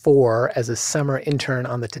 2004 as a summer intern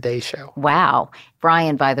on the Today Show. Wow.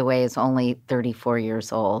 Brian, by the way, is only 34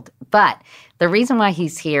 years old. But the reason why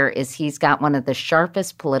he's here is he's got one of the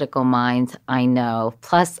sharpest political minds I know.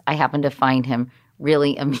 Plus, I happen to find him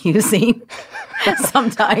really amusing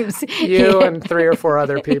sometimes. You and 3 or 4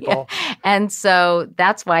 other people. Yeah. And so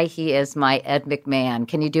that's why he is my Ed McMahon.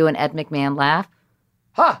 Can you do an Ed McMahon laugh?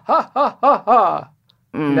 Ha, ha, ha, ha, ha.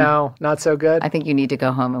 No, not so good. I think you need to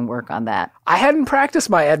go home and work on that. I hadn't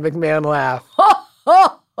practiced my Ed McMahon laugh. Ha,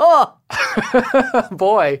 ha, ha.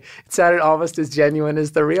 Boy, it sounded almost as genuine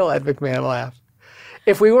as the real Ed McMahon laugh.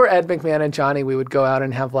 If we were Ed McMahon and Johnny, we would go out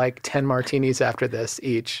and have like 10 martinis after this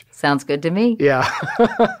each. Sounds good to me. Yeah.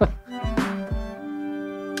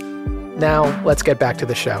 Now, let's get back to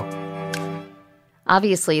the show.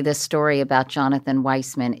 Obviously, this story about Jonathan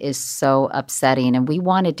Weissman is so upsetting, and we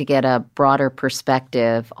wanted to get a broader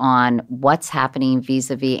perspective on what's happening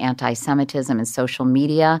vis-a-vis anti-Semitism and social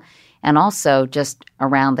media, and also just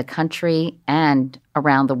around the country and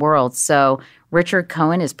around the world. So Richard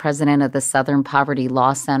Cohen is president of the Southern Poverty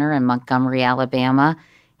Law Center in Montgomery, Alabama.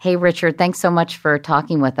 Hey, Richard, thanks so much for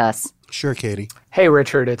talking with us. Sure, Katie. Hey,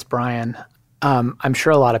 Richard, it's Brian. I'm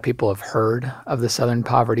sure a lot of people have heard of the Southern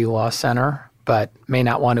Poverty Law Center, but may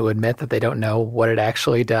not want to admit that they don't know what it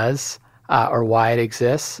actually does or why it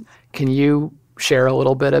exists. Can you share a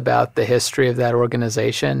little bit about the history of that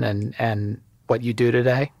organization and what you do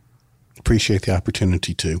today? Appreciate the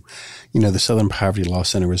opportunity to. You know, the Southern Poverty Law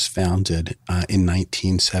Center was founded in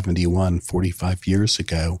 1971, 45 years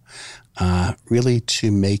ago, really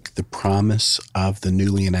to make the promise of the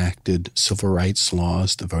newly enacted civil rights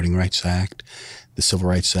laws, the Voting Rights Act, the Civil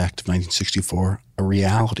Rights Act of 1964, a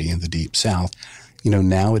reality in the Deep South. You know,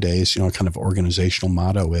 nowadays, kind of organizational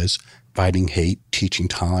motto is Fighting Hate, Teaching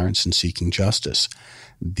Tolerance, and Seeking Justice.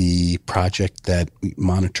 The project that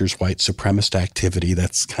monitors white supremacist activity,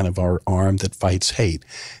 that's kind of our arm that fights hate.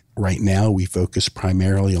 Right now, we focus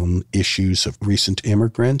primarily on issues of recent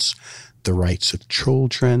immigrants, the rights of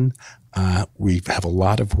children. We have a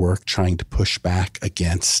lot of work trying to push back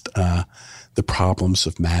against the problems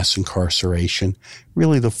of mass incarceration,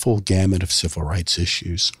 really the full gamut of civil rights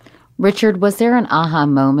issues. Richard, was there an aha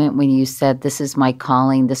moment when you said, this is my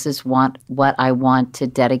calling, this is what I want to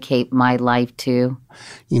dedicate my life to?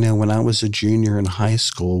 You know, when I was a junior in high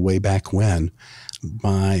school, way back when,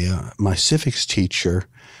 my civics teacher,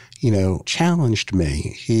 challenged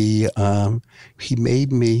me. He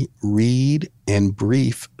made me read and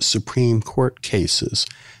brief Supreme Court cases.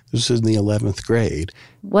 This was in the 11th grade.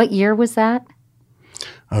 What year was that?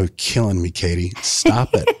 Oh, killing me, Katie. Stop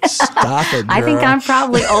it. Stop it, girl. I think I'm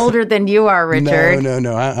probably older than you are, Richard.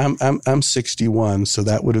 No. I'm 61, so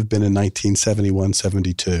that would have been in 1971,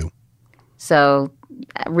 72. So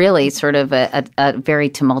really sort of a very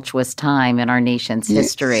tumultuous time in our nation's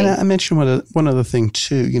history. And I mentioned one other thing,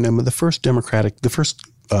 too. The first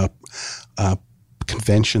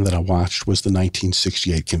convention that I watched was the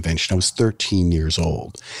 1968 convention. I was 13 years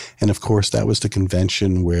old. And of course, that was the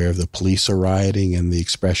convention where the police are rioting and the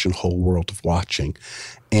expression whole world of watching.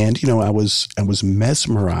 And, I was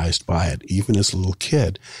mesmerized by it, even as a little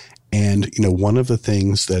kid. And, one of the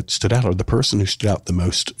things that stood out, or the person who stood out the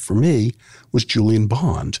most for me, was Julian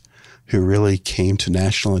Bond, who really came to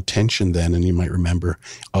national attention then. And you might remember,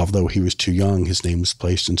 although he was too young, his name was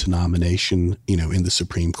placed into nomination, in the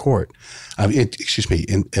Supreme Court, for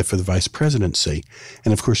the vice presidency.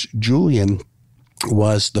 And of course, Julian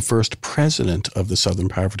was the first president of the Southern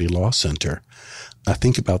Poverty Law Center. I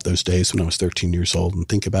think about those days when I was 13 years old and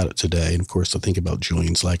think about it today. And of course, I think about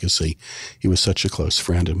Julian's legacy. He was such a close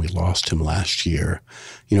friend, and we lost him last year.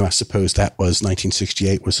 I suppose that was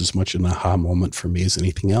 1968 was as much an aha moment for me as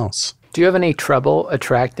anything else. Do you have any trouble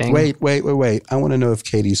attracting? Wait. I want to know if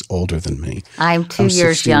Katie's older than me. I'm 2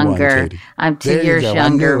 years younger. Katie. I'm 2 years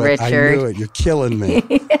younger, Richard. I knew it. You're killing me.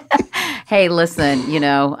 Hey, listen,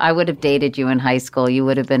 I would have dated you in high school. You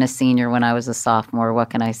would have been a senior when I was a sophomore.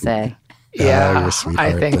 What can I say? Yeah,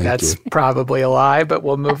 I think that's probably a lie, but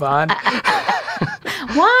we'll move on.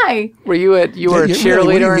 Why? You were a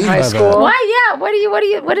cheerleader in high school? Why?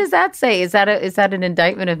 Yeah. What does that say? Is that an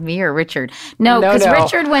indictment of me or Richard? No, because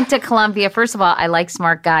Richard went to Columbia. First of all, I like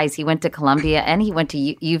smart guys. He went to Columbia and he went to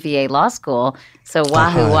UVA Law School. So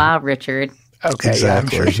wahoo, Richard. Okay, exactly. Yeah, I'm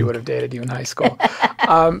sure she would have dated you in high school.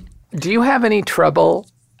 Do you have any trouble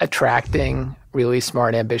attracting really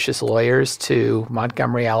smart, ambitious lawyers to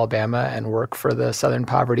Montgomery, Alabama, and work for the Southern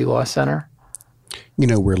Poverty Law Center?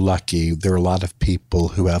 We're lucky. There are a lot of people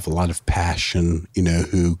who have a lot of passion,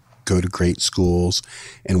 who go to great schools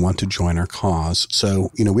and want to join our cause.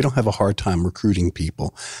 So, we don't have a hard time recruiting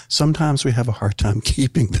people. Sometimes we have a hard time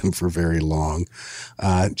keeping them for very long,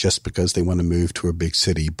 just because they want to move to a big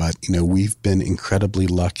city. But, we've been incredibly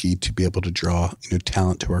lucky to be able to draw,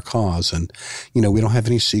 talent to our cause. And, we don't have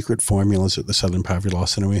any secret formulas at the Southern Poverty Law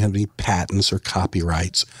Center. We don't have any patents or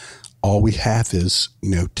copyrights. All we have is,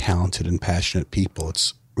 talented and passionate people.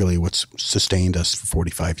 It's really what's sustained us for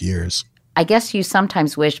 45 years. I guess you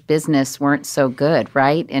sometimes wish business weren't so good,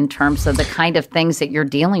 right? In terms of the kind of things that you're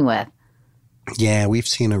dealing with. Yeah, we've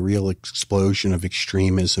seen a real explosion of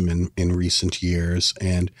extremism in recent years.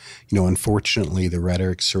 And, unfortunately, the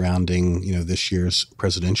rhetoric surrounding, this year's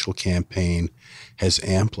presidential campaign has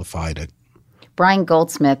amplified it. Brian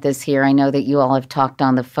Goldsmith is here. I know that you all have talked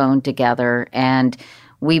on the phone together, and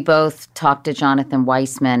we both talked to Jonathan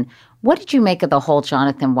Weissman. What did you make of the whole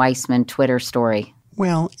Jonathan Weissman Twitter story?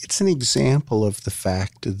 Well, it's an example of the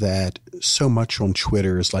fact that so much on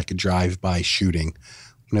Twitter is like a drive-by shooting.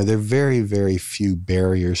 There are very, very few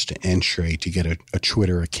barriers to entry to get a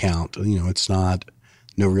Twitter account. It's not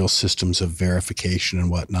no real systems of verification and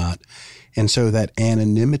whatnot. And so that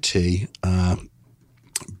anonymity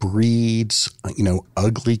breeds,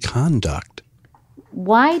 ugly conduct.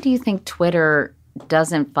 Why do you think Twitter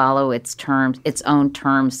doesn't follow its own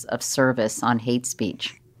terms of service on hate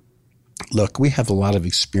speech? Look, we have a lot of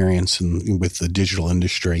experience with the digital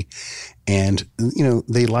industry, and,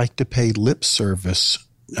 they like to pay lip service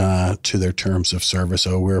to their terms of service.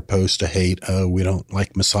 Oh, we're opposed to hate. Oh, we don't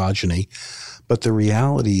like misogyny. But the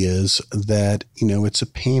reality is that, it's a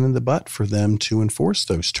pain in the butt for them to enforce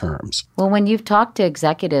those terms. Well, when you've talked to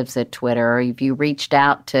executives at Twitter, or if you reached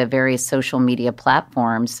out to various social media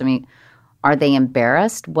platforms, are they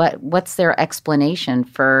embarrassed? What's their explanation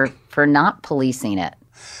for not policing it?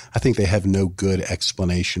 I think they have no good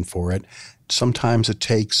explanation for it. Sometimes it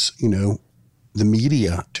takes, the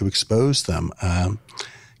media to expose them.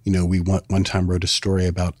 We one time wrote a story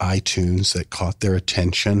about iTunes that caught their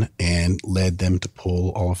attention and led them to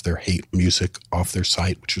pull all of their hate music off their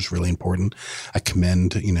site, which was really important. I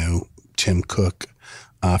commend, Tim Cook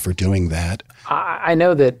for doing that. I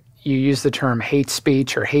know that you use the term hate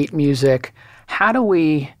speech or hate music. How do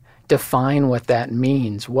we define what that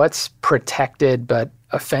means? What's protected but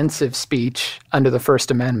offensive speech under the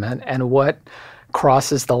First Amendment, and what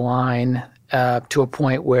crosses the line to a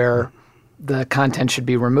point where the content should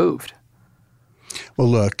be removed? Well,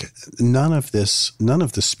 look, none of the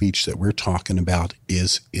speech that we're talking about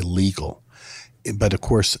is illegal. But of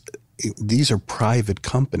course, these are private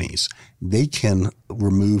companies. They can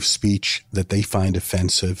remove speech that they find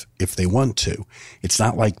offensive if they want to. It's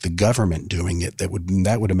not like the government doing it that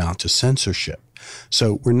would amount to censorship.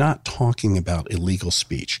 So we're not talking about illegal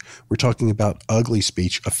speech. We're talking about ugly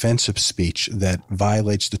speech, offensive speech that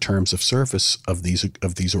violates the terms of service of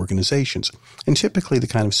these organizations. And typically the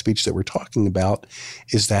kind of speech that we're talking about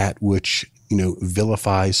is that which,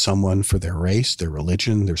 vilifies someone for their race, their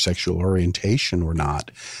religion, their sexual orientation or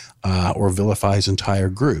not, or vilifies entire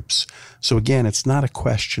groups. So again, it's not a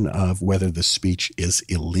question of whether the speech is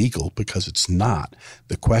illegal, because it's not.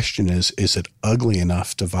 The question is it ugly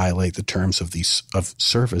enough to violate the terms of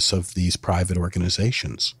service of these private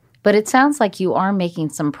organizations? But it sounds like you are making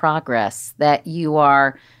some progress, that you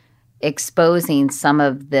are exposing some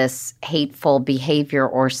of this hateful behavior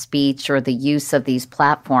or speech or the use of these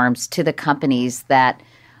platforms to the companies that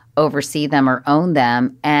oversee them or own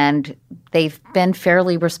them, and they've been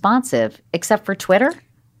fairly responsive, except for Twitter?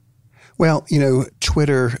 Well,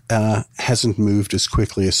 Twitter hasn't moved as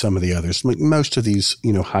quickly as some of the others. Most of these,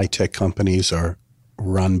 high-tech companies are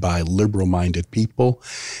run by liberal-minded people.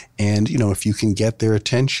 And, if you can get their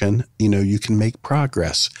attention, you can make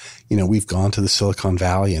progress. We've gone to the Silicon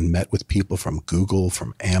Valley and met with people from Google,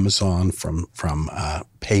 from Amazon, from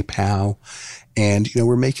PayPal. And,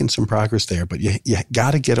 we're making some progress there. But you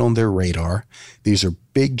got to get on their radar. These are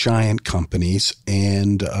big, giant companies.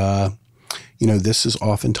 And, this is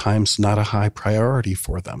oftentimes not a high priority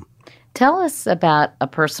for them. Tell us about a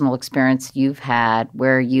personal experience you've had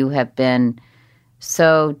where you have been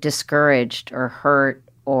so discouraged or hurt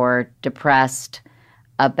or depressed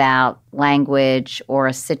about language or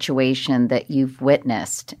a situation that you've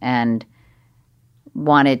witnessed and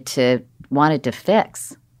wanted to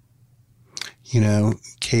fix.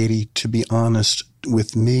 Katie, to be honest,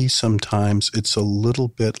 with me sometimes it's a little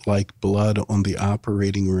bit like blood on the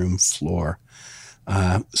operating room floor.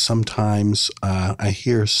 Sometimes I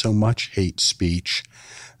hear so much hate speech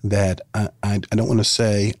that I don't want to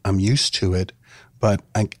say I'm used to it, but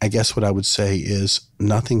I guess what I would say is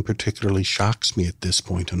nothing particularly shocks me at this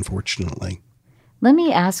point, unfortunately. Let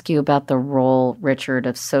me ask you about the role, Richard,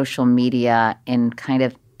 of social media in kind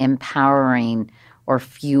of empowering or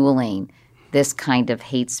fueling this kind of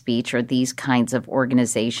hate speech or these kinds of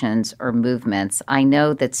organizations or movements. I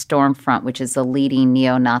know that Stormfront, which is a leading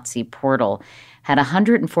neo-Nazi portal, had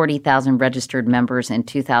 140,000 registered members in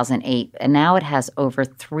 2008, and now it has over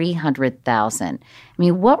 300,000. I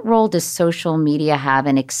mean, what role does social media have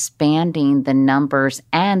in expanding the numbers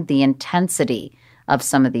and the intensity of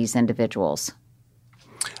some of these individuals?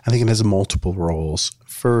 I think it has multiple roles.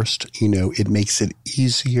 First, it makes it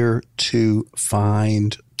easier to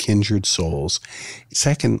find kindred souls.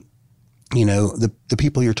 Second, the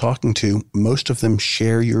people you're talking to, most of them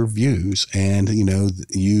share your views, and,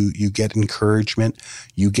 you get encouragement,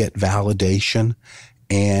 you get validation.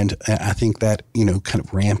 And I think that, kind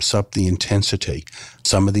of ramps up the intensity.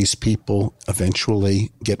 Some of these people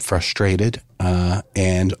eventually get frustrated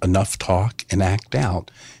and enough talk and act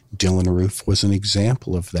out. Dylann Roof was an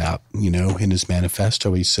example of that. In his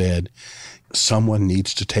manifesto, he said, someone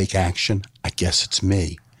needs to take action. I guess it's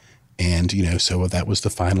me. And, so that was the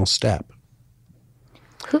final step.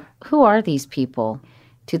 Who are these people?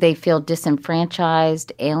 Do they feel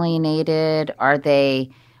disenfranchised, alienated? Are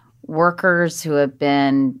they workers who have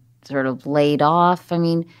been sort of laid off? I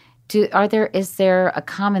mean, is there a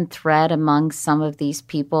common thread among some of these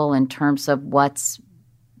people in terms of what's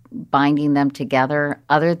binding them together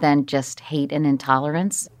other than just hate and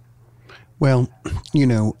intolerance? Well,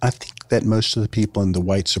 I think that most of the people in the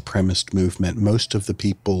white supremacist movement, most of the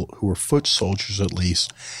people who are foot soldiers at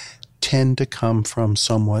least, tend to come from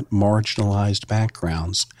somewhat marginalized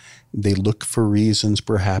backgrounds. They look for reasons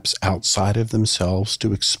perhaps outside of themselves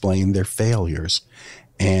to explain their failures.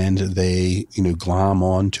 And they, glom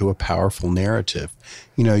on to a powerful narrative.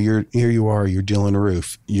 Here you are, you're Dylann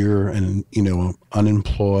Roof. You're an,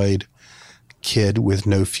 unemployed kid with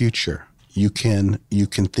no future. You can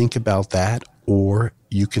think about that, or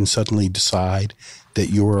you can suddenly decide that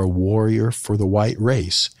you're a warrior for the white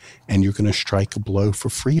race and you're going to strike a blow for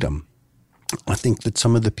freedom. I think that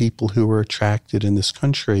some of the people who are attracted in this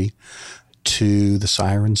country to the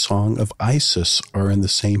siren song of ISIS are in the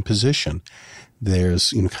same position.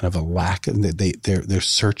 There's, kind of a lack of, they're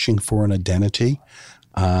searching for an identity,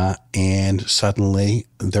 and suddenly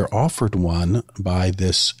they're offered one by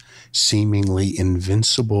this seemingly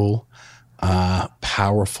invincible,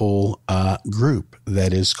 powerful group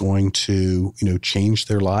that is going to, change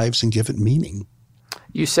their lives and give it meaning.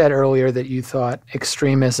 You said earlier that you thought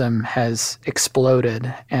extremism has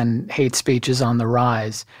exploded and hate speech is on the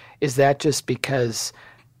rise. Is that just because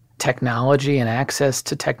technology and access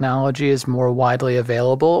to technology is more widely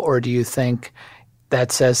available, or do you think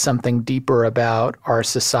that says something deeper about our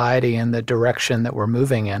society and the direction that we're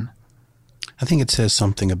moving in? I think it says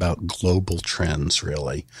something about global trends,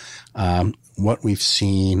 really. What we've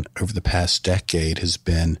seen over the past decade has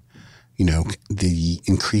been, the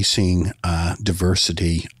increasing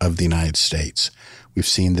diversity of the United States. We've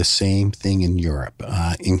seen the same thing in Europe,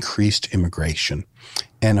 increased immigration.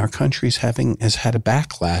 And our country has had a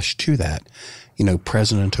backlash to that.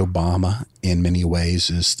 President Obama, in many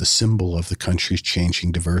ways, is the symbol of the country's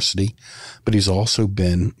changing diversity, but he's also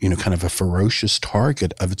been, kind of a ferocious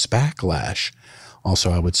target of its backlash.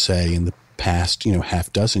 Also, I would say in the past,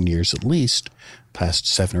 half dozen years at least, past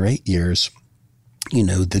 7 or 8 years,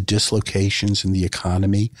 the dislocations in the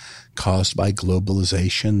economy caused by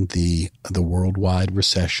globalization, the worldwide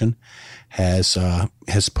recession,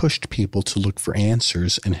 has pushed people to look for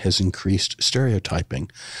answers and has increased stereotyping.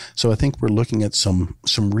 So I think we're looking at some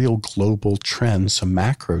real global trends, some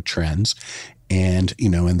macro trends, and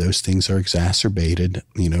and those things are exacerbated,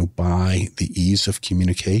 by the ease of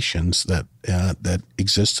communications that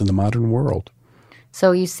exist in the modern world.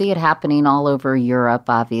 So you see it happening all over Europe,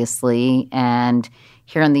 obviously, and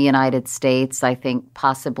here in the United States, I think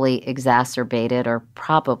possibly exacerbated or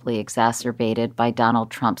probably exacerbated by Donald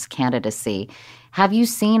Trump's candidacy. Have you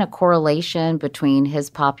seen a correlation between his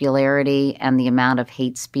popularity and the amount of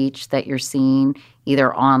hate speech that you're seeing,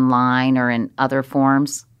 either online or in other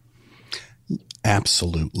forms?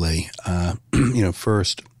 Absolutely.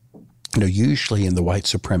 First, usually in the white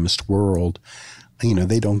supremacist world,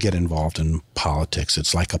 they don't get involved in politics.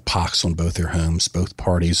 It's like a pox on both their homes. Both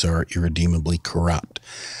parties are irredeemably corrupt.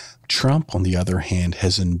 Trump, on the other hand,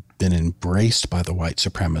 hasn't been embraced by the white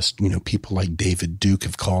supremacists. People like David Duke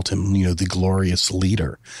have called him, the glorious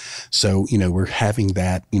leader. So, we're having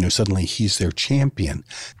that, suddenly he's their champion.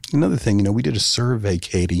 Another thing, we did a survey,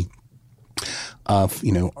 Katie, of,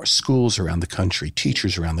 our schools around the country,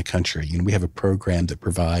 teachers around the country. We have a program that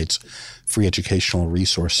provides free educational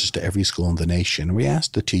resources to every school in the nation. We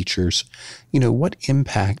asked the teachers, what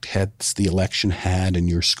impact has the election had in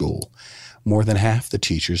your school? More than half the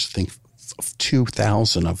teachers, I think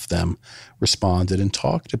 2,000 of them, responded and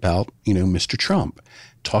talked about, Mr. Trump,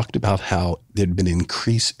 talked about how there'd been an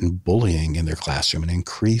increase in bullying in their classroom, an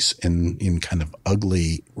increase in kind of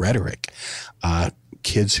ugly rhetoric,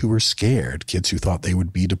 kids who were scared, kids who thought they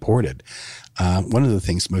would be deported. One of the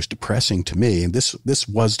things most depressing to me, and this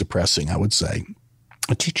was depressing, I would say,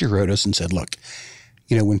 a teacher wrote us and said, look,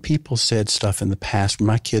 when people said stuff in the past, when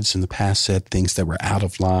my kids in the past said things that were out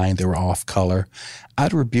of line, they were off color,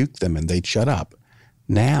 I'd rebuke them and they'd shut up.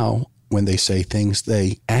 Now, when they say things,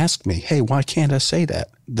 they ask me, hey, why can't I say that?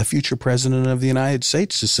 The future president of the United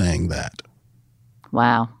States is saying that.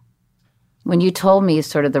 Wow. When you told me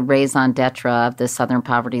sort of the raison d'etre of the Southern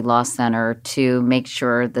Poverty Law Center to make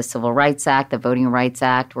sure the Civil Rights Act, the Voting Rights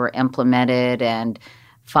Act were implemented and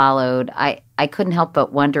followed, I couldn't help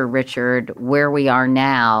but wonder, Richard, where we are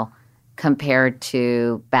now compared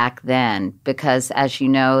to back then. Because as you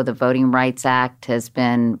know, the Voting Rights Act has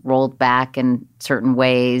been rolled back in certain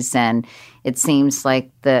ways, and it seems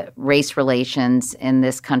like the race relations in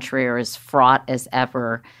this country are as fraught as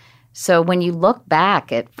ever. So when you look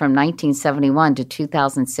back at from 1971 to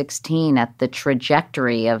 2016 at the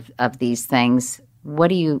trajectory of these things, what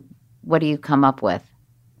do you come up with?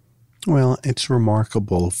 Well, it's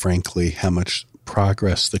remarkable, frankly, how much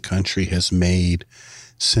progress the country has made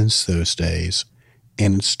since those days.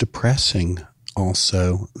 And it's depressing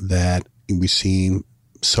also that we seem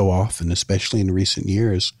so often, especially in recent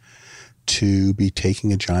years, to be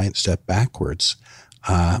taking a giant step backwards.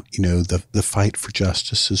 The fight for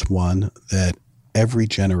justice is one that every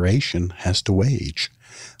generation has to wage.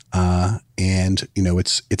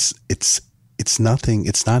 It's nothing,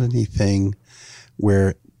 it's not anything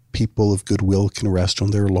where people of goodwill can rest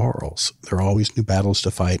on their laurels. There are always new battles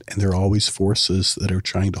to fight, and there are always forces that are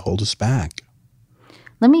trying to hold us back.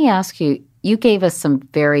 Let me ask you, you gave us some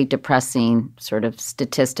very depressing sort of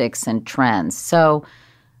statistics and trends. So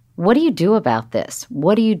what do you do about this?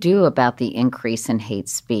 What do you do about the increase in hate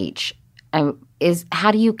speech?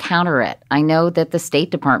 How do you counter it? I know that the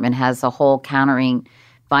State Department has a whole countering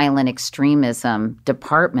violent extremism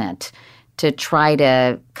department to try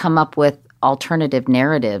to come up with alternative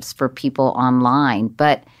narratives for people online.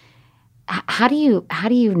 But how do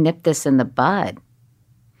you nip this in the bud?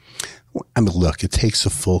 I mean, look, it takes a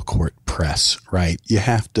full court press, right? You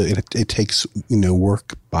have to, it takes,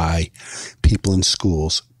 work by people in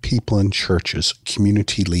schools, people in churches,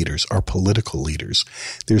 community leaders, our political leaders.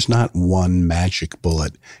 There's not one magic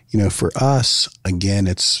bullet. For us, again,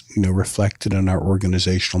 it's, reflected in our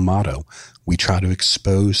organizational motto. We try to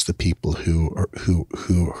expose the people who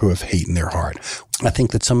have hate in their heart. I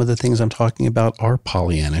think that some of the things I'm talking about are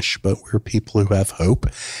Pollyannish, but we're people who have hope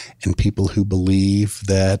and people who believe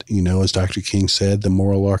that, as Dr. King said, the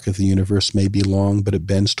moral arc of the universe may be long, but it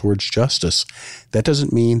bends towards justice. That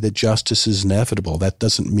doesn't mean that justice is inevitable. That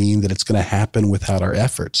doesn't mean that it's going to happen without our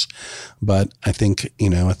efforts. But I think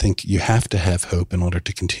you have to have hope in order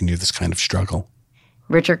to continue this kind of struggle.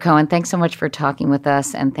 Richard Cohen, thanks so much for talking with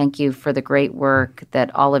us, and thank you for the great work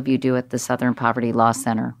that all of you do at the Southern Poverty Law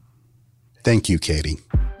Center. Thank you, Katie.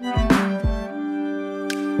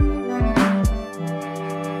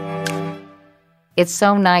 It's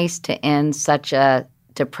so nice to end such a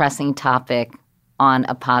depressing topic on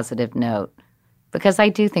a positive note, because I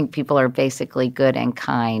do think people are basically good and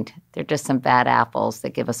kind. They're just some bad apples that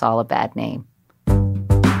give us all a bad name.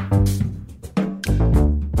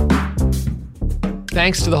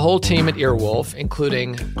 Thanks to the whole team at Earwolf,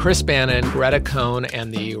 including Chris Bannon, Greta Cohn,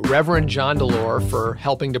 and the Reverend John Delore for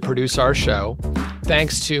helping to produce our show.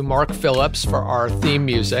 Thanks to Mark Phillips for our theme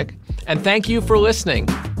music. And thank you for listening.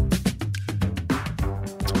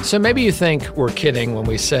 So maybe you think we're kidding when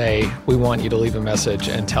we say we want you to leave a message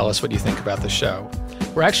and tell us what you think about the show.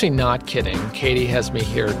 We're actually not kidding. Katie has me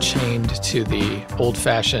here chained to the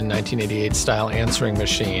old-fashioned 1988 style answering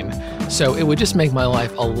machine. So it would just make my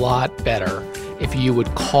life a lot better if you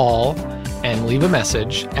would call and leave a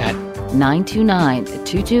message at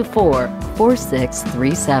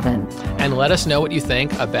 929-224-4637. And let us know what you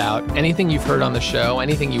think about anything you've heard on the show,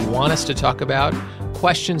 anything you want us to talk about,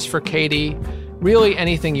 questions for Katie, really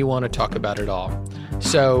anything you want to talk about at all.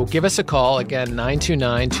 So give us a call, again,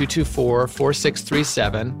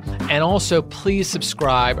 929-224-4637. And also, please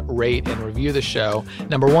subscribe, rate, and review the show.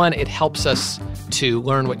 Number one, it helps us to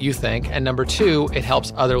learn what you think. And number two, it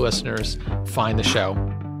helps other listeners find the show.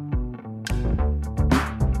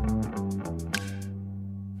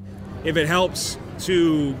 If it helps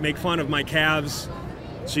to make fun of my calves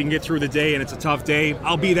so you can get through the day and it's a tough day,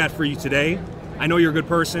 I'll be that for you today. I know you're a good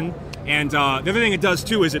person. And the other thing it does,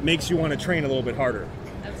 too, is it makes you want to train a little bit harder.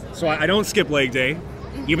 So I don't skip leg day,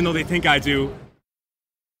 even though they think I do.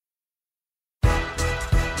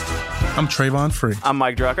 I'm Trayvon Free. I'm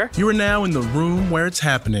Mike Drucker. You are now in the room where it's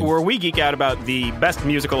happening. Where we geek out about the best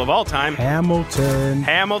musical of all time. Hamilton.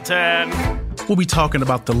 We'll be talking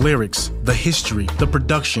about the lyrics, the history, the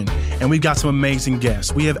production, and we've got some amazing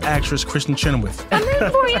guests. We have actress Kristen Chenoweth. I'm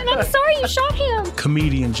rooting for you, and I'm sorry you shot him.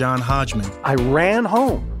 Comedian John Hodgman. I ran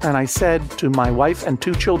home, and I said to my wife and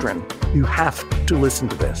 2 children, you have to listen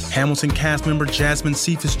to this. Hamilton cast member Jasmine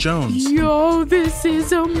Cephas Jones. Yo, this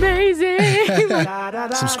is amazing.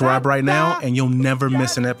 Subscribe right now, and you'll never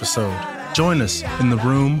miss an episode. Join us in the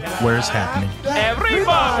room where it's happening.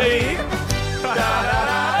 Everybody!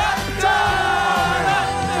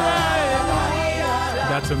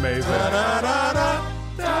 That's amazing.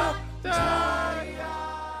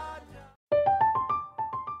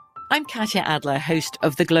 I'm Katya Adler, host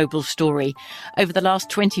of The Global Story. Over the last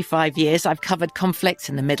 25 years, I've covered conflicts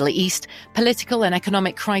in the Middle East, political and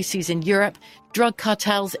economic crises in Europe, drug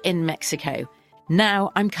cartels in Mexico.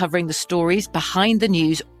 Now I'm covering the stories behind the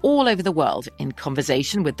news all over the world in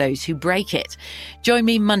conversation with those who break it. Join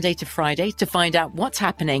me Monday to Friday to find out what's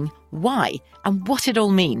happening, why, and what it all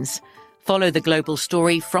means. Follow The Global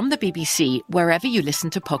Story from the BBC wherever you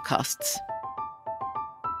listen to podcasts.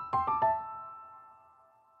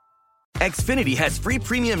 Xfinity has free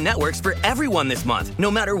premium networks for everyone this month,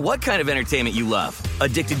 no matter what kind of entertainment you love.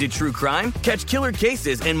 Addicted to true crime? Catch killer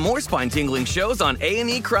cases and more spine-tingling shows on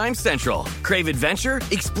A&E Crime Central. Crave adventure?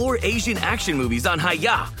 Explore Asian action movies on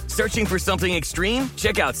Hi-YAH. Searching for something extreme?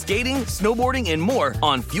 Check out skating, snowboarding, and more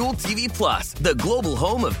on Fuel TV Plus, the global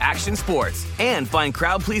home of action sports. And find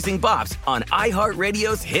crowd-pleasing bops on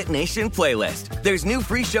iHeartRadio's Hit Nation playlist. There's new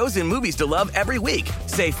free shows and movies to love every week.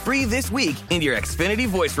 Say free this week in your Xfinity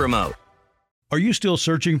voice remote. Are you still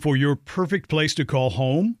searching for your perfect place to call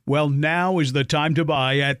home? Well, now is the time to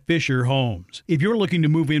buy at Fisher Homes. If you're looking to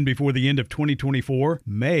move in before the end of 2024,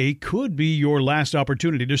 May could be your last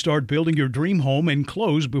opportunity to start building your dream home and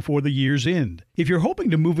close before the year's end. If you're hoping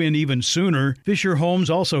to move in even sooner, Fisher Homes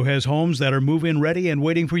also has homes that are move-in ready and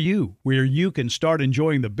waiting for you, where you can start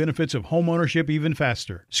enjoying the benefits of homeownership even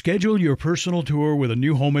faster. Schedule your personal tour with a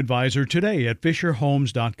new home advisor today at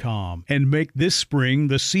FisherHomes.com and make this spring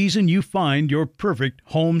the season you find your perfect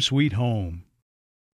home sweet home.